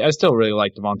bit. I still really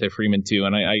like Devontae Freeman too,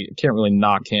 and I can't really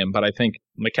knock him, but I think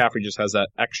McCaffrey just has that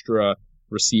extra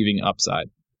receiving upside.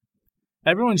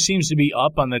 Everyone seems to be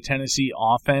up on the Tennessee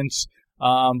offense,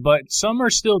 but some are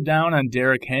still down on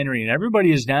Derrick Henry, and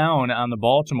everybody is down on the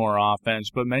Baltimore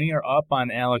offense, but many are up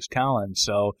on Alex Collins.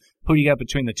 So who do you got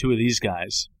between the two of these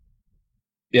guys?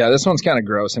 Yeah, this one's kind of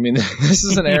gross. I mean, this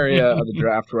is an area of the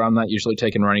draft where I'm not usually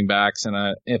taking running backs, and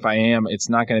if I am, it's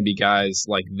not going to be guys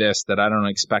like this that I don't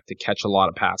expect to catch a lot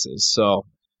of passes. So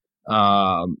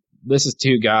this is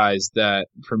two guys that,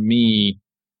 for me,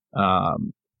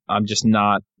 I'm just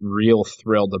not real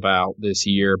thrilled about this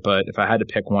year. But if I had to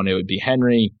pick one, it would be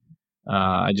Henry.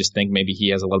 I just think maybe he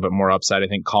has a little bit more upside. I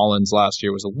think Collins last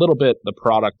year was a little bit the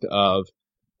product of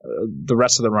the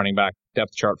rest of the running back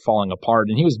depth chart falling apart,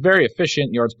 and he was very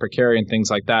efficient, yards per carry and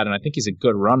things like that, and I think he's a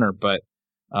good runner, but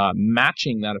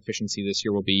matching that efficiency this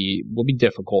year will be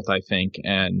difficult, I think,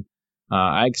 and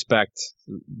I expect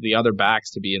the other backs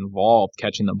to be involved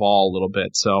catching the ball a little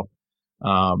bit. So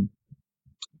I'm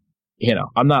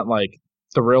not like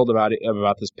thrilled about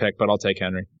this pick, but I'll take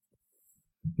Henry.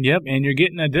 Yep, and you're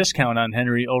getting a discount on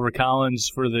Henry over Collins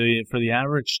for the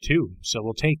average too. So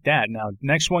we'll take that. Now,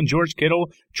 next one, George Kittle,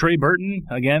 Trey Burton.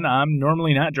 Again, I'm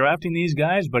normally not drafting these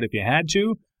guys, but if you had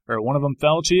to, or one of them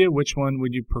fell to you, which one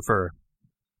would you prefer?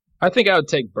 I think I would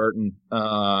take Burton.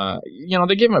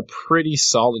 They gave him a pretty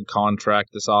solid contract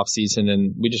this offseason,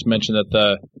 and we just mentioned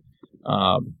that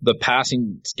the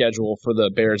passing schedule for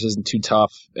the Bears isn't too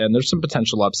tough, and there's some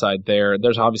potential upside there.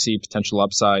 There's obviously potential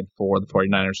upside for the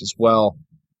 49ers as well.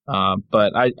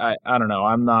 But I don't know.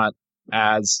 I'm not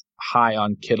as high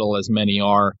on Kittle as many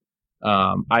are.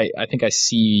 I think I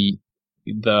see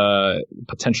the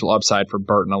potential upside for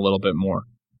Burton a little bit more.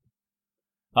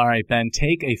 All right, Ben,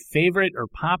 take a favorite or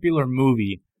popular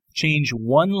movie, change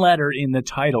one letter in the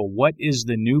title. What is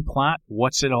the new plot?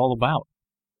 What's it all about?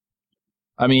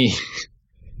 I mean,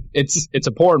 it's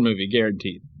a porn movie,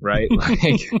 guaranteed, right?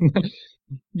 Like,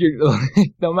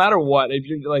 no matter what, if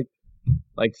you're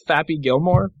like Fappy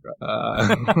Gilmore,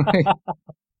 I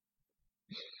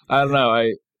don't know,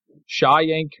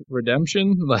 Shawshank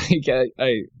Redemption,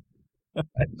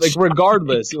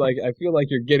 regardless, I feel like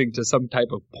you're getting to some type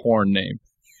of porn name.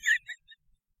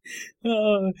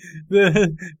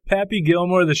 The Pappy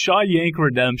Gilmore, the Shawshank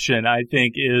Redemption, I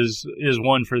think is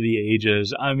one for the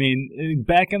ages. I mean,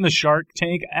 back in the Shark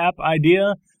Tank app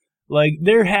idea,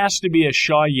 there has to be a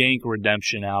Shawshank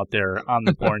Redemption out there on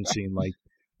the porn scene.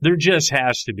 There just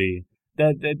has to be.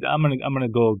 That I'm gonna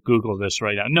go Google this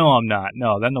right now. No, I'm not.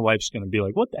 No, then the wife's gonna be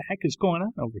like, "What the heck is going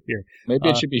on over here?" Maybe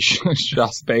it should be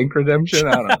Shawshank Redemption.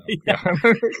 I don't know.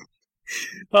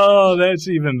 Oh, that's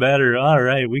even better. All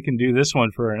right, we can do this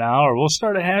one for an hour. We'll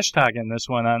start a hashtag on this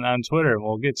one on Twitter.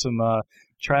 We'll get some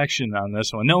traction on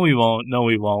this one. No, we won't.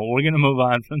 We're going to move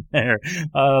on from there.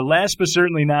 Last but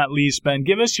certainly not least, Ben,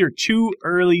 give us your too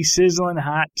early sizzling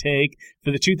hot take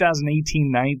for the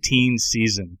 2018-19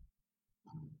 season.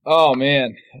 Oh,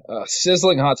 man.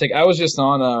 Sizzling hot take. I was just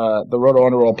on the Roto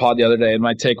Underworld pod the other day, and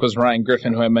my take was Ryan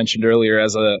Griffin, who I mentioned earlier,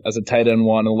 as a tight end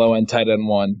one, a low-end tight end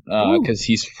one, because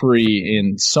he's free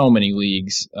in so many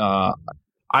leagues.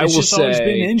 It's always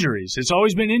been injuries. It's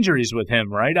always been injuries with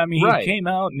him, right? I mean, he came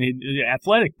out and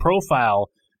athletic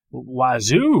profile,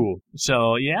 wazoo.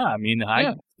 So, yeah, I mean,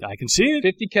 I can see it.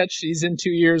 50-catch season 2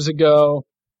 years ago.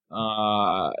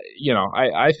 I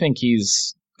think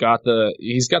he's got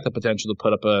the potential to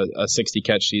put up a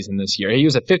 60-catch season this year. He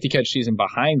was a 50-catch season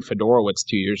behind Fedorowicz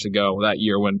 2 years ago, that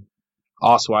year when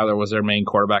Osweiler was their main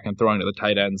quarterback and throwing to the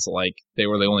tight ends like they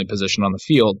were the only position on the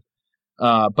field.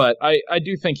 But I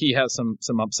do think he has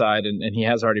some upside, and he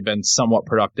has already been somewhat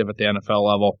productive at the NFL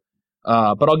level.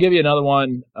 But I'll give you another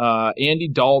one. Andy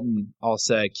Dalton, I'll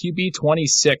say. QB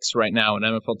 26 right now in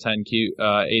NFL 10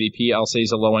 ADP. I'll say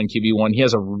he's a low-end QB1. He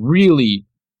has a really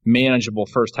manageable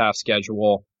first-half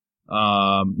schedule.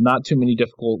 Not too many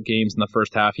difficult games in the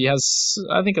first half. He has,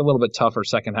 I think, a little bit tougher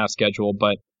second-half schedule,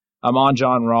 but I'm on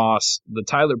John Ross. The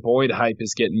Tyler Boyd hype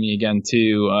is getting me again,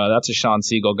 too. That's a Sean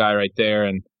Siegel guy right there,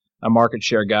 and a market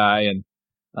share guy. And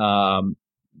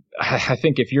I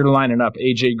think if you're lining up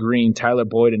A.J. Green, Tyler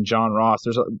Boyd, and John Ross,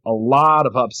 there's a lot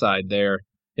of upside there.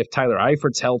 If Tyler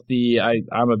Eifert's healthy,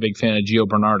 I'm a big fan of Gio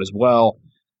Bernard as well.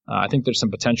 I think there's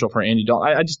some potential for Andy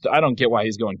Dalton. I don't get why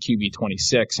he's going QB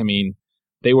 26. I mean,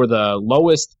 they were the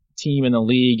lowest team in the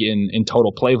league in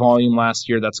total play volume last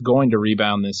year. That's going to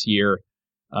rebound this year.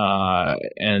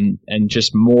 And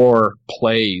just more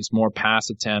plays, more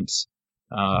pass attempts.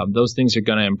 Those things are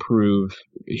going to improve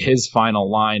his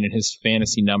final line and his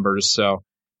fantasy numbers. So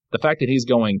the fact that he's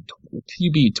going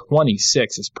QB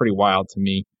 26 is pretty wild to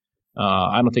me.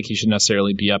 I don't think he should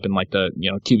necessarily be up in the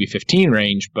QB 15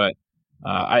 range, but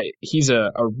he's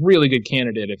a really good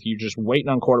candidate if you're just waiting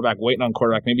on quarterback.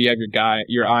 Maybe you have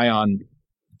your eye on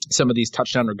some of these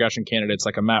touchdown regression candidates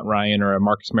like a Matt Ryan or a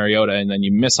Marcus Mariota, and then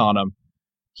you miss on him.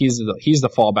 He's the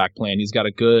fallback plan. He's got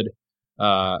a good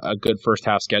first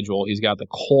half schedule. He's got the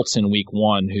Colts in week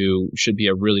 1, who should be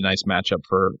a really nice matchup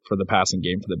for the passing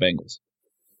game for the Bengals.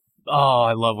 Oh,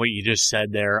 I love what you just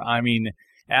said there. I mean,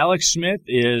 Alex Smith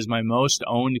is my most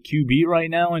owned QB right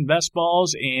now in best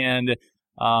balls, and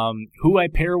who I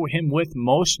pair him with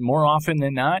more often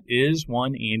than not is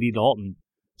one Andy Dalton.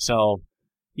 So,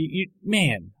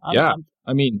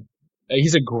 I mean,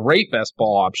 he's a great best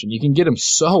ball option. You can get him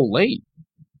so late.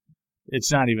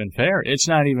 It's not even fair.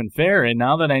 And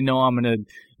now that I know I'm going to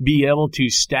be able to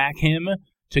stack him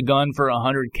to gun for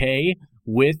 $100K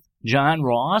with John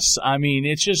Ross, I mean,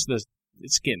 it's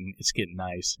getting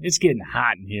nice. It's getting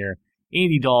hot in here.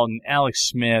 Andy Dalton, Alex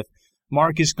Smith,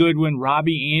 Marcus Goodwin,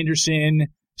 Robbie Anderson,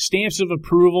 stamps of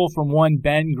approval from one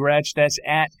Ben Gretsch. That's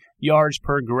at yards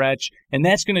per Gretch. And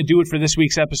that's going to do it for this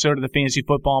week's episode of the Fantasy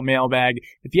Football Mailbag.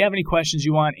 If you have any questions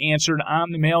you want answered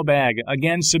on the mailbag,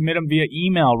 again, submit them via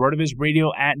email,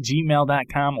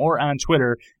 rotovizradio@gmail.com, or on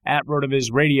Twitter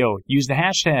 @rotovizradio. Use the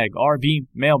hashtag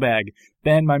RVMailbag.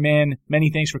 Ben, my man, many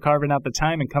thanks for carving out the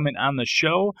time and coming on the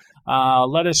show.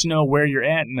 Let us know where you're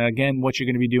at and, again, what you're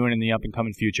going to be doing in the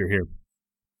up-and-coming future here.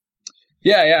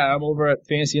 Yeah, I'm over at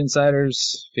Fantasy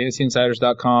Insiders,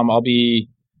 fantasyinsiders.com. I'll be,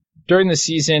 during the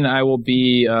season, I will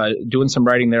be doing some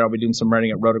writing there. I'll be doing some writing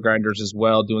at RotoGrinders as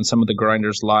well, doing some of the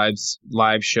Grinders live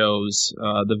shows,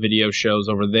 the video shows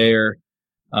over there.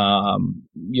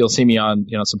 You'll see me on,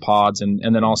 some pods,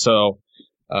 and then also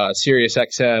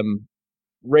SiriusXM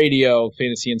Radio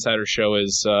Fantasy Insider show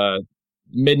is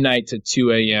midnight to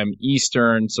 2 a.m.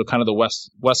 Eastern, so kind of the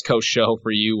West Coast show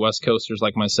for you West Coasters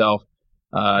like myself,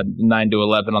 9 to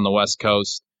 11 on the West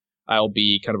Coast. I'll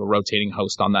be kind of a rotating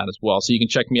host on that as well, so you can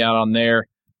check me out on there.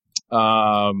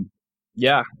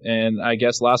 And I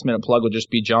guess last minute plug will just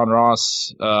be John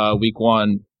Ross, week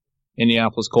 1,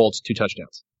 Indianapolis Colts, 2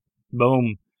 touchdowns.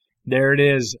 Boom. There it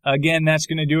is. Again, that's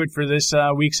going to do it for this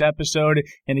week's episode.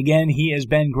 And again, he has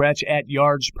been Gretch at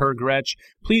Yards Per Gretch.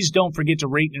 Please don't forget to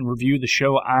rate and review the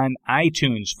show on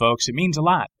iTunes, folks. It means a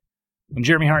lot. I'm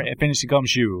Jeremy Hart at Fantasy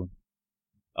Gumshoe.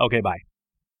 Okay, bye.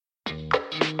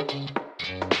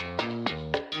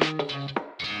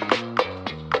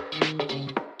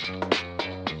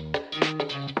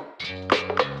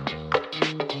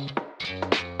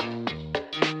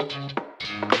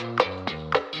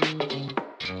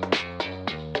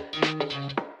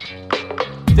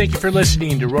 Thank you for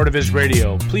listening to RotoViz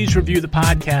Radio. Please review the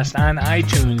podcast on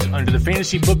iTunes under the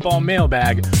Fantasy Football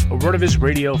Mailbag or RotoViz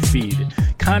Radio feed.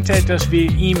 Contact us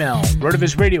via email,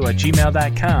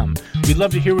 rotovizradio@gmail.com. We'd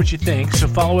love to hear what you think, so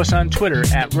follow us on Twitter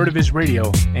at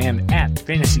RotoVizRadio and at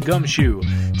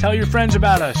FantasyGumshoe. Tell your friends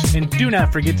about us, and do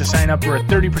not forget to sign up for a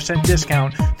 30%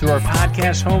 discount through our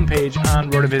podcast homepage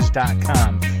on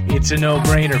rotoviz.com. It's a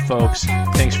no-brainer, folks.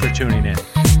 Thanks for tuning in.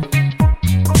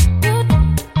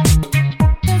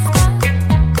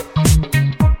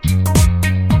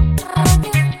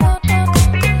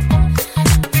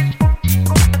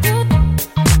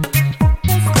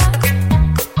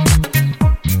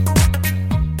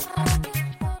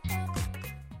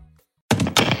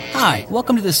 Hi,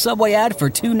 welcome to the Subway ad for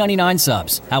 $2.99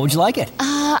 subs. How would you like it?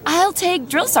 I'll take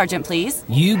Drill Sergeant, please.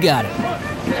 You got it.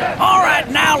 All right,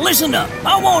 now listen up.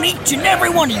 I want each and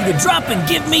every one of you to drop and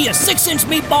give me a 6-inch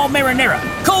meatball marinara,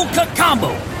 cold cut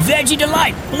combo, veggie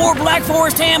delight, or Black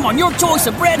Forest ham on your choice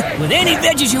of bread with any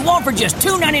veggies you want for just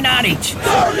 $2.99 each.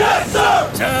 Sir, yes, sir!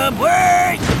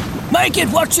 Subway! Make it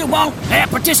what you want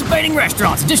at participating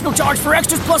restaurants. Additional charge for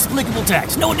extras plus applicable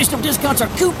tax. No additional discounts or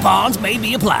coupons may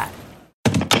be applied.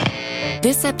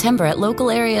 This September at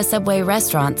local area Subway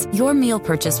restaurants, your meal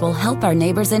purchase will help our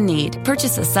neighbors in need.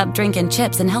 Purchase a sub, drink, and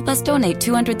chips and help us donate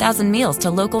 200,000 meals to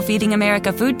local Feeding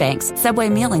America food banks. Subway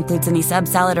meal includes any sub,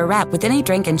 salad, or wrap with any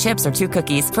drink and chips or 2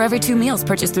 cookies. For every 2 meals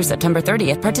purchased through September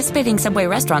 30th, participating Subway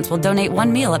restaurants will donate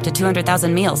 1 meal up to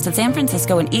 200,000 meals to San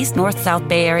Francisco and East, North, South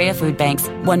Bay Area food banks.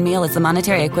 1 meal is the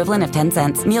monetary equivalent of 10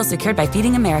 cents. Meals secured by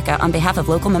Feeding America on behalf of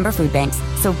local member food banks.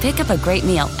 So pick up a great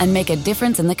meal and make a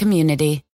difference in the community.